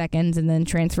 30 seconds, and then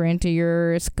transfer into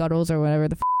your scuttles or whatever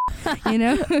the. You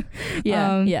know.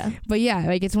 But yeah,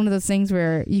 like it's one of those things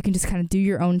where you can just kind of do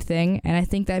your own thing, and I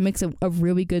think that makes it a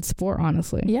really good sport,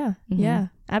 honestly. Yeah,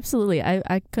 absolutely.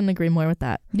 I couldn't agree more with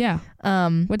that.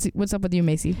 What's up with you,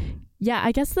 Macy?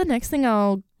 I guess the next thing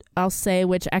I'll say,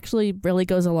 which actually really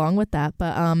goes along with that,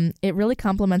 but it really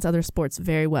complements other sports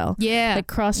very well. Like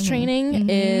cross training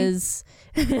is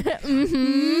Wait,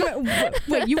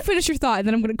 you finish your thought and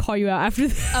then I'm going to call you out after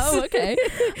this. Oh, okay.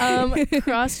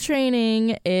 Cross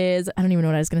training is, I don't even know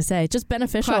what I was going to say, just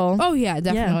beneficial. Oh, yeah,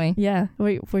 definitely. Yeah.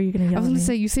 Wait, were you going to yell I was going to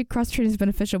say, you say cross training is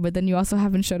beneficial, but then you also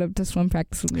haven't showed up to swim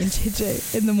practice with me and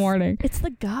JJ in the morning. It's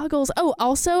the goggles. Oh,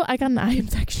 also, I got an eye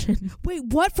infection. Wait,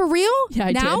 what? For real? Yeah,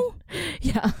 I now? Did.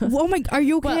 Yeah. Oh my, are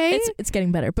you okay? Well, it's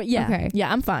getting better, but yeah. Okay. Yeah,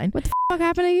 I'm fine. What the fuck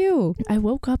happened to you? I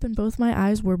woke up and both my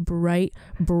eyes were bright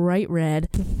red,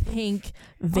 pink,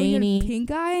 veiny. Oh, you had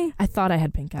pink eye? I thought I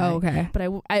had pink eye. Oh, okay.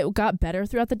 But I got better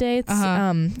throughout the day. So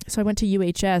I went to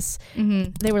UHS.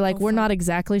 They were like, we're not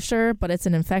exactly sure, but it's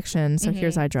an infection. So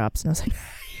here's eye drops. And I was like,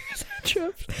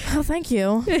 oh, thank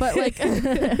you. But like,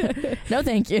 no,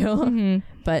 thank you.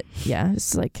 But yeah,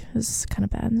 it's like, this is kind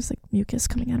of bad. And there's like mucus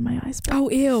coming out of my eyes. But oh,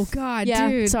 ew. God, yeah,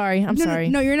 dude. Sorry. I'm sorry.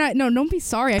 No, you're not. No, don't be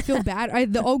sorry. I feel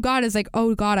bad. The oh God is like,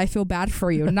 oh God, I feel bad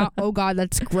for you. Not, oh God,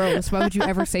 that's gross. Why would you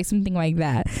ever say something like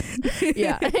that?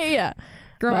 Yeah.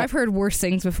 Girl, I've heard worse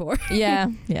things before. Yeah.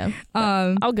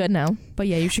 All good now. But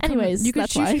yeah, you should. Anyways, you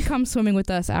should come swimming with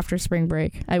us after spring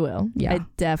break. I will. Yeah, I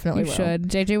definitely will. Should.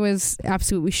 JJ was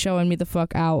absolutely showing me the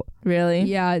fuck out. Really?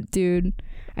 Yeah, dude.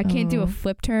 I can't do a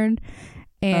flip turn.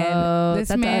 And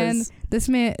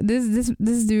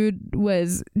this dude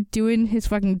was doing his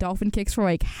fucking dolphin kicks for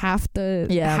like half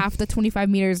the 25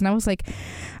 meters, and I was like,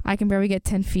 I can barely get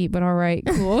 10 feet, but all right,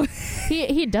 cool.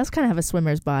 He does kind of have a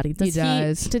swimmer's body. He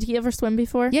does. Did he ever swim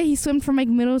before? Yeah, he swam from like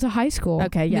middle to high school.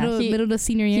 Okay, yeah, middle to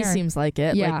senior year. He seems like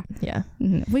it. Yeah,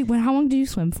 Wait, how long did you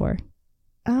swim for?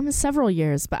 Several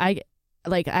years, but I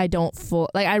don't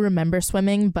I remember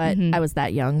swimming, but I was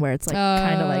that young where it's like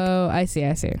kind of like, oh, I see.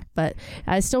 But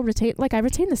I still retain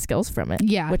the skills from it.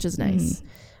 Yeah, which is nice.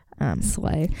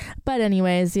 Slay. But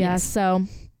anyways, yeah. Yes. So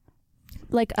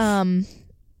like in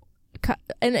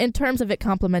terms of it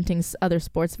complementing other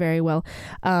sports very well,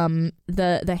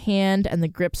 the hand and the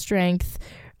grip strength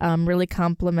really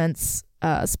complements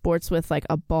sports with like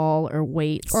a ball or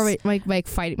weights, or like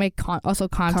fighting, also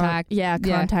contact.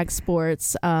 Contact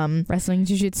sports, wrestling,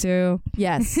 jiu-jitsu.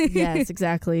 Yes,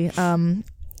 exactly.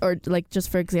 Or like,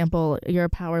 just for example, you're a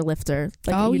power lifter.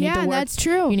 Like, that's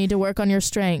true. You need to work on your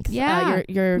strength. Yeah,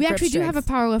 your we actually do have a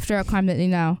power lifter at Climb That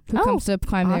now who comes to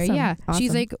climb there. Yeah, awesome.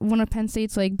 She's like one of Penn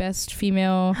State's like best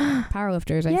female power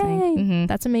lifters. I think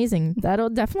that's amazing.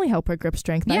 That'll definitely help her grip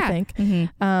strength. I think.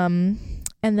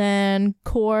 And then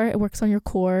core, it works on your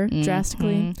core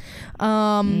drastically.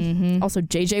 Also,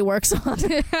 JJ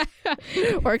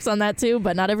works on that too,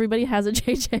 but not everybody has a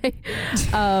JJ.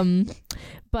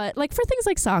 But like for things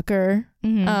like soccer,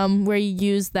 where you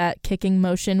use that kicking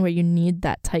motion where you need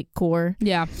that tight core.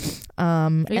 Yeah.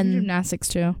 And gymnastics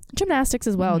too. Gymnastics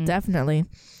as well, definitely.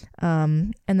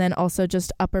 And then also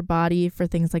just upper body for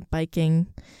things like biking.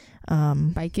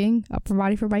 Biking? Upper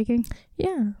body for biking?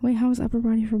 Yeah. Wait, how is upper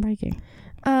body for biking?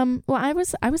 Well, I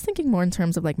was thinking more in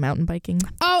terms of like mountain biking.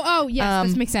 Oh, yes,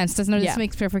 this makes sense. This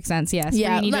makes perfect sense. Yes,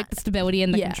 yeah, you need like the stability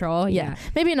and the control. Yeah,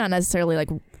 maybe not necessarily like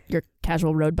your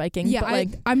casual road biking. Yeah, but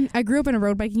I grew up in a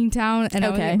road biking town,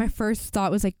 and my first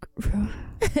thought was like,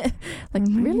 like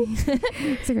really?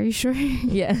 It's like, are you sure?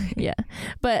 Yeah.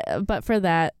 But for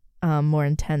that more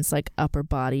intense like upper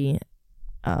body.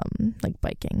 Like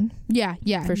biking. Yeah,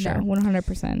 for sure.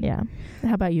 100%. Yeah.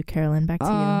 How about you, Carolyn? Back to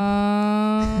you.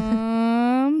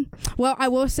 Well, I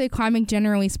will say climbing,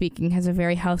 generally speaking, has a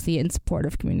very healthy and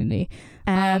supportive community.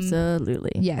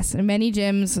 Absolutely. Yes. And many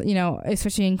gyms, you know,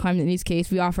 especially in Climbing in East Case,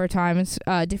 we offer times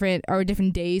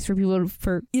different days for people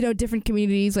for, you know, different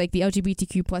communities like the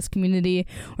LGBTQ plus community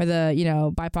or the, you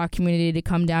know, BIPOC community to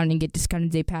come down and get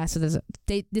discounted day passes.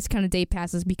 Discounted day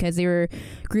passes because they were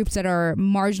groups that are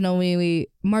marginally,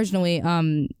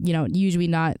 you know, usually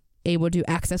not able to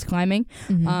access climbing.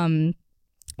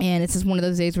 And it's just one of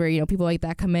those days where, you know, people like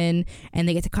that come in and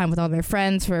they get to climb with all their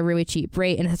friends for a really cheap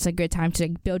rate. And it's a good time to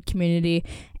like, build community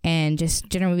and just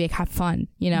generally like, have fun,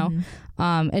 you know.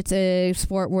 It's a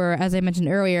sport where, as I mentioned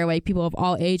earlier, like people of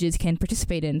all ages can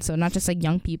participate in. So not just like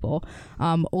young people.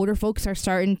 Older folks are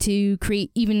starting to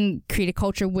create a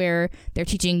culture where they're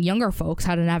teaching younger folks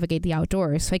how to navigate the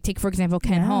outdoors. Like take, for example,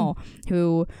 Ken Hall,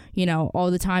 who, you know,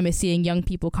 all the time is seeing young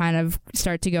people kind of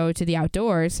start to go to the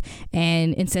outdoors.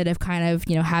 And instead of kind of,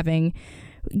 you know, having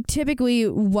typically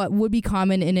what would be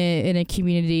common in a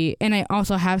community, and I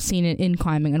also have seen it in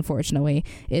climbing, unfortunately,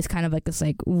 is kind of like this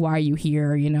like, why are you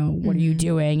here, you know, what are you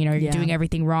doing, you know, you're doing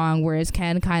everything wrong, whereas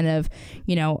Ken kind of,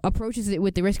 you know, approaches it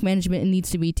with the risk management it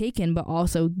needs to be taken, but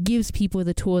also gives people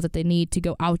the tools that they need to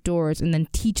go outdoors and then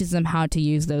teaches them how to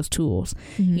use those tools,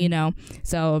 you know.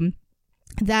 So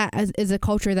that is a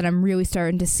culture that I'm really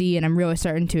starting to see and I'm really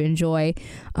starting to enjoy.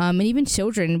 And even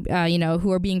children, you know,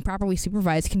 who are being properly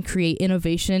supervised can create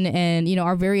innovation and, you know,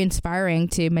 are very inspiring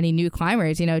to many new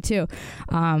climbers, you know, too.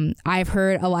 I've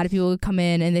heard a lot of people come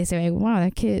in and they say, like, wow,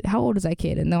 that kid, how old is that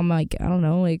kid? And I'm like, I don't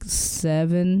know, like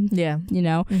 7, you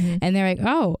know, and they're like,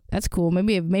 oh, that's cool.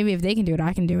 Maybe if they can do it,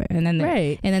 I can do it. And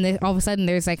then, all of a sudden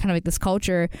there's like kind of like this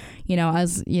culture, you know,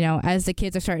 as the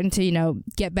kids are starting to, you know,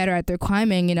 get better at their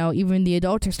climbing, you know, even the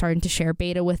adults are starting to share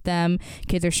beta with them.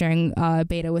 Kids are sharing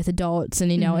beta with adults,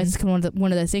 and you know it's kind of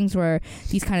one of those things where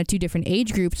these kind of two different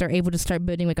age groups are able to start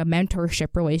building like a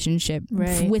mentorship relationship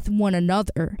with one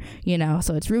another. You know,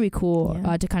 so it's really cool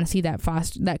to kind of see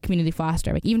that community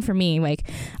foster. Like even for me, like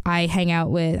I don't hang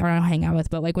out with,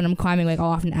 but like when I'm climbing, like I'll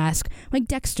often ask like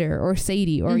Dexter or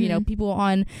Sadie or you know people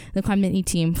on the Climb Mini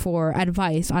team for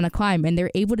advice on a climb, and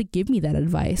they're able to give me that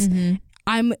advice.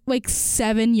 I'm like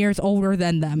 7 years older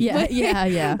than them. Yeah. You know,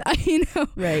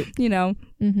 you know,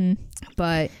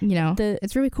 but you know,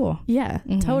 it's really cool. Yeah,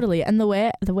 totally. And the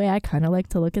way I kind of like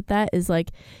to look at that is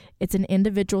like, it's an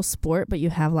individual sport, but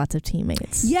you have lots of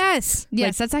teammates. Yes,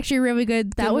 like, that's actually a really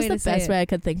good. That was the best way I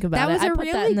could think about it. I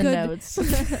put that in the notes.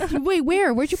 Wait,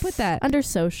 where'd you put that? Under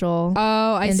social.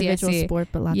 Oh, I see. Individual sport,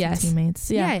 but lots of teammates.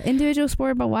 Yeah, individual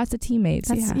sport, but lots of teammates.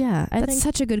 That's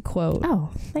such a good quote. Oh,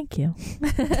 thank you.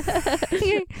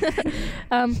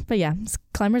 But yeah,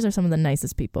 climbers are some of the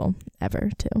nicest people ever,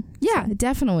 too. Yeah,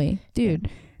 definitely, dude.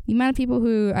 The amount of people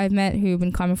who I've met who've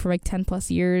been climbing for like 10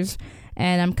 plus years.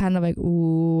 And I'm kind of like,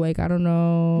 ooh, like, I don't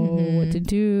know what to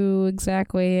do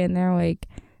exactly. And they're like,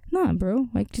 nah, bro,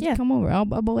 like, just come over. I'll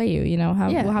belay you, you know,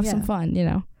 we'll have some fun, you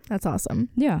know. That's awesome.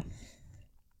 Yeah.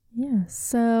 Yeah.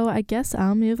 So I guess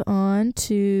I'll move on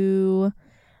to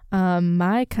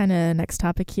my kind of next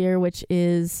topic here, which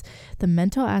is the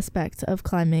mental aspect of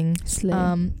climbing.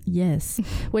 Yes.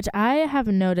 Which I have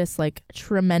noticed like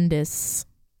tremendous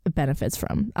benefits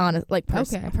from,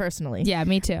 personally. Yeah,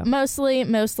 me too.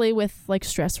 Mostly with like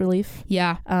stress relief.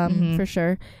 Yeah. For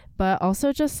sure. But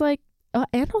also just like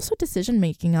and also decision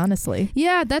making, honestly.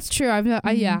 Yeah, that's true.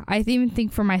 I even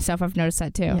think for myself I've noticed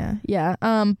that too. Yeah.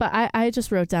 But I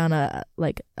just wrote down a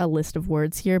list of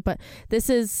words here, but this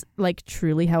is like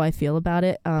truly how I feel about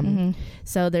it.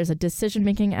 So there's a decision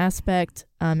making aspect.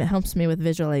 It helps me with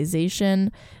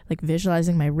visualization, like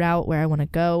visualizing my route, where I want to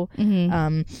go,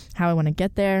 how I want to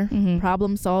get there,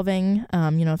 problem solving,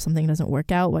 you know, if something doesn't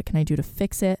work out, what can I do to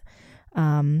fix it?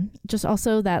 Just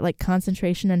also that like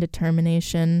concentration and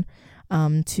determination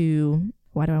to,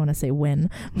 why do I want to say win?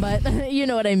 But you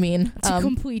know what I mean. To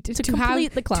complete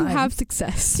the climb. To have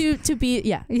success. To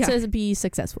be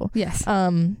successful. Yes.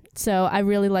 So I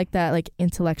really like that like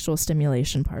intellectual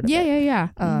stimulation part of it. Yeah.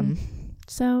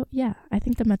 So yeah, I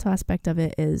think the mental aspect of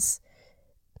it is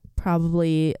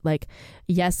probably like,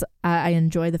 yes, I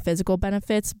enjoy the physical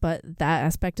benefits, but that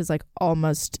aspect is like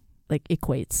almost like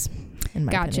equates in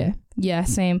my opinion. Yeah,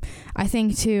 same. I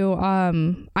think too,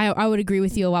 I would agree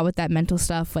with you a lot with that mental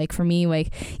stuff. Like for me,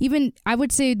 like even I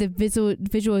would say the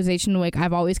visualization, like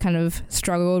I've always kind of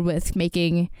struggled with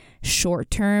making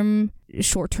short-term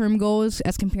short-term goals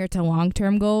as compared to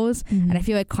long-term goals. And I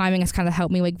feel like climbing has kind of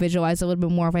helped me like visualize a little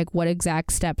bit more of like what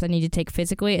exact steps I need to take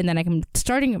physically, and then I can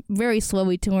starting very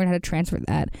slowly to learn how to transfer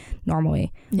that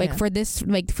normally. Like for this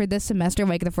semester,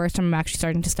 like the first time I'm actually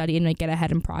starting to study and like get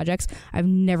ahead in projects, I've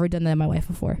never done that in my life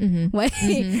before. Like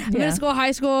middle school,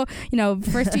 high school, you know,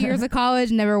 first 2 years of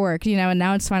college never worked, you know, and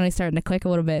now it's finally starting to click a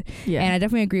little bit. And I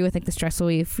definitely agree with like the stress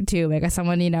relief too. Like as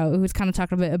someone, you know, who's kind of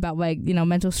talked a bit about like, you know,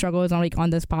 mental struggles on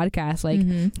this podcast,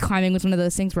 like climbing was one of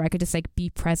those things where I could just like be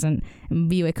present and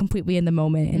be like completely in the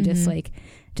moment and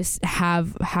just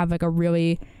have like a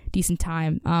really decent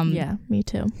time. Yeah, me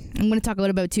too. I'm going to talk a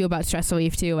little bit too about stress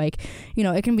relief too. Like, you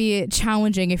know, it can be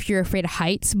challenging if you're afraid of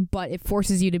heights, but it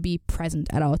forces you to be present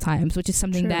at all times, which is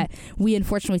something that we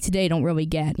unfortunately today don't really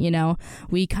get. You know,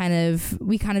 we kind of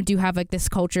do have like this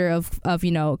culture of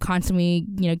you know, constantly,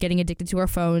 you know, getting addicted to our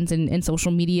phones and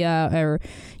social media, or,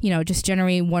 you know, just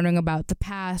generally wondering about the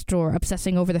past or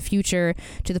obsessing over the future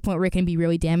to the point where it can be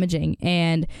really damaging.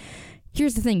 And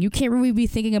here's the thing, you can't really be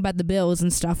thinking about the bills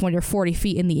and stuff when you're 40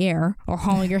 feet in the air or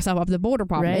hauling yourself up the boulder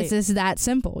problem. It's just that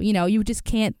simple. You know, you just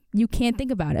can't think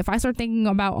about it. If I start thinking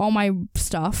about all my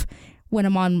stuff when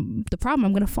I'm on the problem,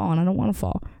 I'm going to fall, and I don't want to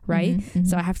fall, right?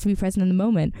 So I have to be present in the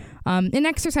moment. And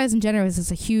exercise in general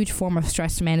is a huge form of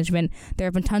stress management. There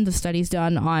have been tons of studies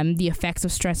done on the effects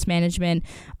of stress management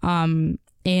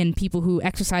in people who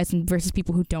exercise versus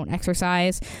people who don't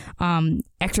exercise.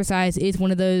 Exercise is one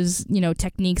of those, you know,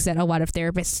 techniques that a lot of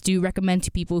therapists do recommend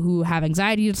to people who have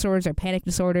anxiety disorders or panic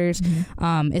disorders.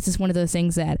 It's just one of those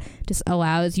things that just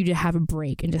allows you to have a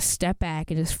break and just step back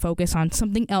and just focus on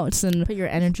something else and put your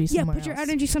energy somewhere else. Your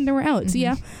energy somewhere else.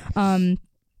 And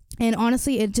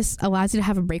honestly, it just allows you to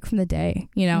have a break from the day.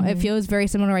 You know, it feels very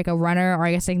similar to like a runner, or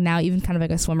I guess like now even kind of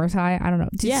like a swimmer's high. I don't know.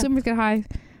 Do swimmers get high?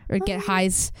 Or get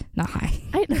highs, not high.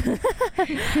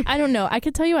 I don't know. I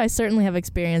could tell you I certainly have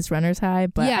experienced runner's high,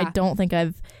 but I don't think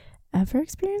I've ever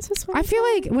experienced a swimmer's I feel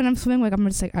like when I'm swimming, like I'm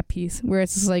just like at peace, where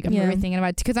it's just like I'm really thinking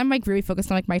about, because I'm like really focused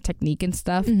on like my technique and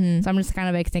stuff. So I'm just kind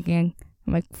of like thinking,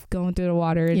 I'm like going through the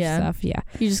water and stuff. Yeah.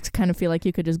 You just kind of feel like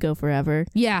you could just go forever.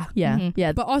 Yeah.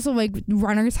 Yeah. But also like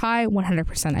runner's high,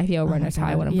 100%. I feel runner's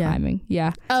high when I'm climbing.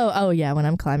 Yeah. Oh yeah, when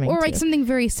I'm climbing. Or like something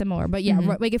very similar. But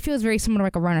like it feels very similar to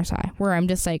like a runner's high, where I'm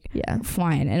just like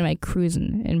flying and like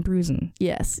cruising and bruising.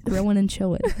 Yes. Grilling and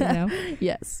chilling, you know?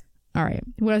 Yes. All right.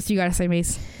 What else do you got to say,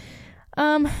 Mace?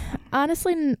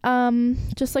 Honestly,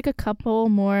 just like a couple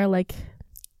more like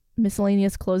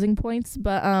miscellaneous closing points,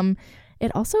 but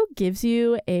it also gives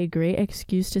you a great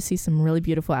excuse to see some really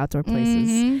beautiful outdoor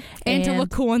places. And to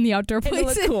look cool in the outdoor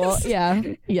places. And to look cool,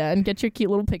 yeah, and get your cute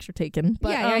little picture taken.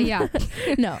 But,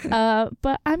 no,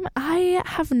 but I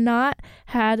have not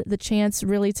had the chance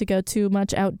really to go too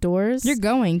much outdoors. You're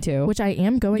going to. Which I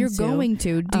am going to. You're going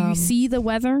to. Do you see the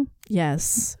weather?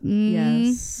 Yes.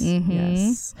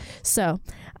 Yes. So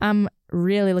I'm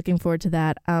really looking forward to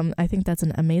that. I think that's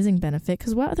an amazing benefit,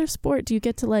 because what other sport do you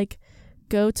get to like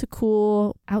go to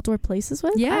cool outdoor places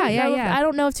with? I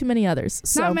don't know of too many others.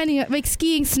 So. Not many, like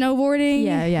skiing, snowboarding.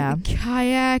 Yeah.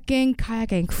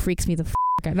 Kayaking freaks me the f***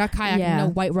 out. Not kayaking, no,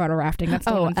 whitewater rafting. That's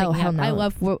the one I'm thinking hell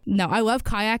of. No. I love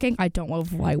kayaking. I don't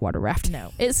love whitewater rafting.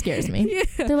 No, it scares me.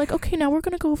 They're like, okay, now we're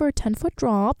gonna go over a 10-foot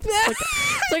drop.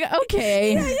 It's like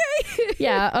okay,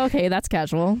 okay, that's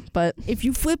casual. But if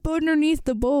you flip underneath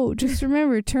the boat, just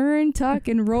remember, turn, tuck,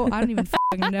 and roll. I don't even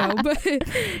know, but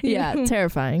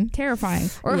terrifying.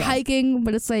 Or hiking,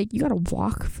 but it's like you gotta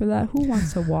walk for that. Who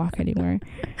wants to walk anywhere?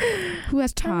 Who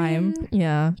has time?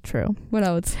 Yeah, true. What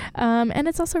else? And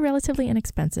it's also relatively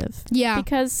inexpensive. Yeah,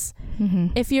 because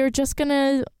if you're just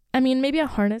gonna, I mean, maybe a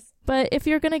harness, but if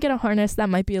you're gonna get a harness, that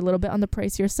might be a little bit on the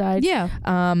pricier side. Yeah.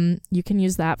 You can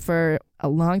use that for a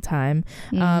long time.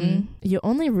 You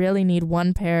only really need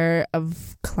one pair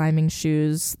of climbing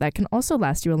shoes that can also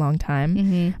last you a long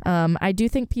time. I do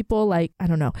think people I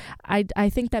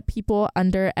think that people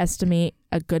underestimate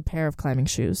a good pair of climbing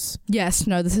shoes. Yes,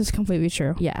 no, this is completely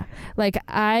true. Yeah. Like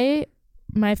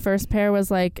my first pair was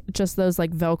like just those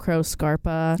like Velcro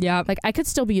Scarpa. Yeah. Like I could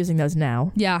still be using those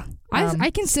now. Yeah.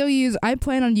 I can still I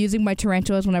plan on using my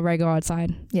tarantulas whenever I go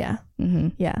outside. Yeah.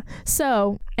 Yeah.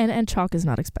 So, and chalk is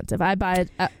not expensive. I buy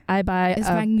it's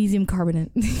magnesium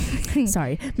carbonate.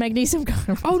 Sorry. Magnesium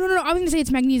carbonate. Oh, no. I was going to say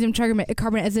it's magnesium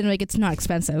carbonate as in like it's not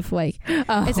expensive. Like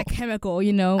it's a chemical,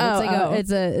 you know.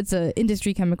 It's a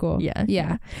industry chemical.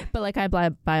 Yeah. But like I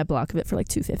buy a block of it for like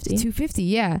 $250. $250,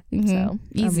 yeah. So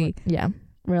easy.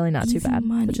 Really not too bad,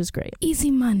 which is great.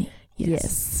 Easy money.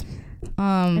 Yes.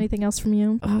 Anything else from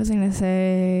you? I was gonna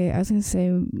say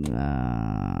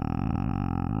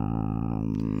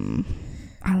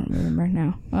I don't remember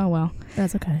now. Oh well,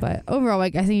 that's okay. But overall,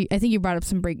 like I think you brought up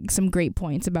some great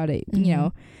points about it. Mm-hmm. You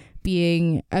know,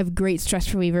 being a great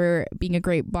stress reliever, being a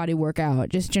great body workout.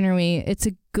 Just generally, it's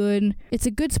a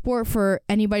good sport for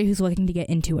anybody who's looking to get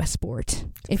into a sport.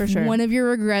 If for sure. one of your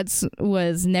regrets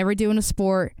was never doing a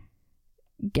sport,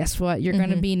 guess what? You're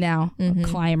gonna be now a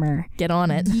climber. Get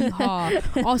on it.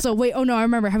 Yeehaw. Also, wait. Oh no, I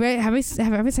remember. Have I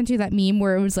sent you that meme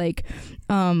where it was like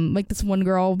this one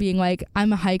girl being like,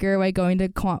 I'm a hiker, like going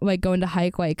to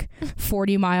hike like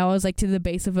 40 miles like to the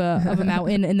base of a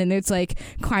mountain, and then there's like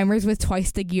climbers with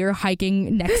twice the gear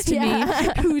hiking next to me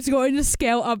who's going to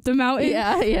scale up the mountain.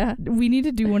 Yeah. We need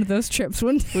to do one of those trips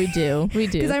one day. We do.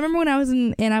 Because I remember when I was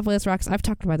in Annapolis Rocks, I've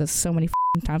talked about this so many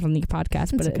times on the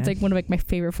podcast, but it's like one of like my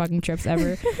favorite fucking trips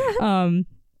ever.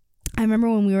 I remember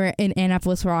when we were in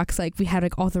Annapolis Rocks, like we had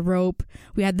like all the rope,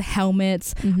 we had the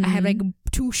helmets, I had like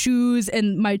 2 shoes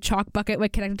and my chalk bucket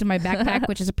like connected to my backpack,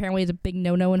 which is apparently a big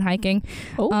no-no in hiking.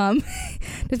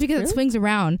 Just because it swings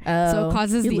around, so it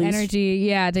causes the energy,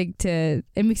 to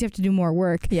it makes you have to do more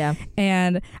work. Yeah.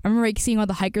 And I remember like seeing all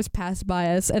the hikers pass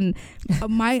by us, and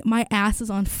my ass is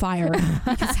on fire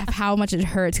because of how much it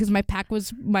hurts, because my pack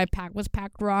was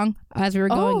packed wrong as we were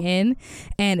going in,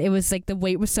 and it was like the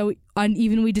weight was so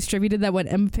unevenly distributed that when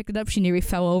Emma picked it up, she nearly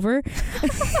fell over.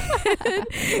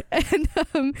 and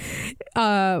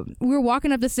we were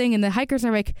walking up this thing, and the hikers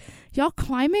are like, y'all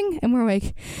climbing? And we're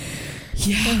like,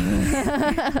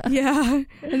 yeah. Yeah.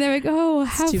 And they're like, oh,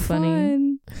 have too fun.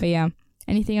 Funny. But yeah.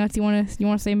 Anything else you want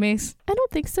to say, Mace? I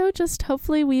don't think so. Just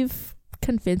hopefully we've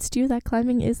convinced you that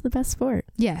climbing is the best sport.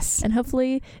 Yes. And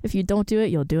hopefully if you don't do it,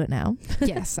 you'll do it now.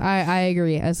 Yes, I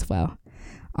agree as well.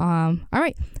 All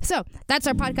right, so that's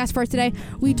our podcast for today.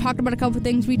 We talked about a couple of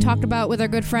things. We talked about with our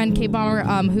good friend Kate Bomber,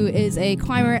 who is a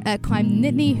climber at Climb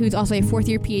Nittany, who's also a 4th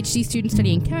year Ph.D. student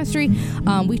studying chemistry.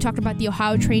 We talked about the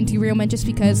Ohio train derailment just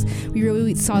because we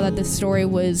really saw that this story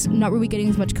was not really getting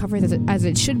as much coverage as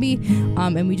it should be,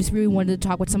 and we just really wanted to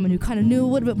talk with someone who kind of knew a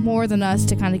little bit more than us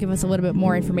to kind of give us a little bit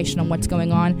more information on what's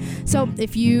going on. So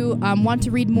if you want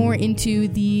to read more into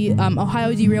the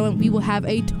Ohio derailment, we will have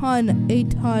a ton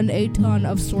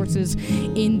of sources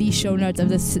in the show notes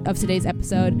of today's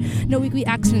episode. No weekly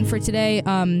accident for today,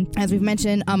 as we've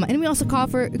mentioned, and we also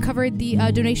covered the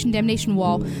donation damnation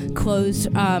wall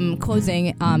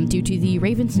closing due to the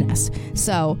Raven's Nest.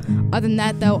 So other than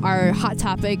that, though, our hot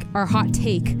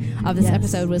take of this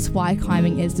episode was why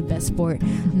climbing is the best sport.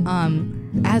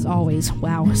 As always,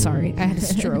 wow, sorry, I had a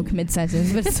stroke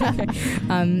mid-sentence, but it's okay.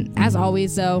 As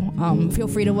always, though, feel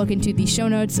free to look into the show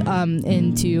notes,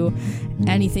 into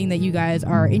anything that you guys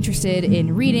are interested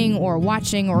in reading or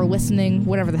watching or listening,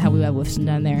 whatever the hell we have listened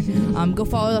down there. Go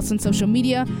follow us on social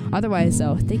media. Otherwise,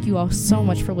 though, thank you all so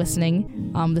much for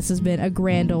listening. This has been a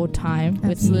grand old time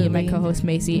with me and my co-host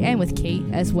Macy, and with Kate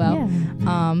as well.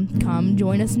 Yeah. Come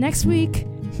join us next week.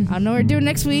 I don't know what we're doing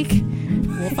next week.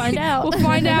 We'll find out.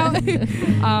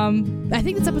 I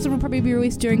think this episode will probably be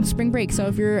released during spring break. So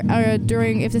if you're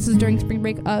if this is during spring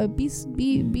break,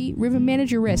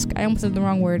 manage your risk. I almost said the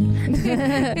wrong word.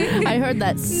 I heard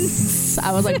that.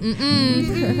 I was like,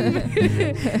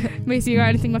 Macy, you got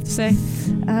anything left to say?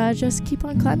 Just keep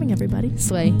on climbing, everybody.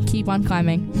 Slay. Keep on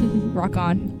climbing. Rock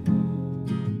on.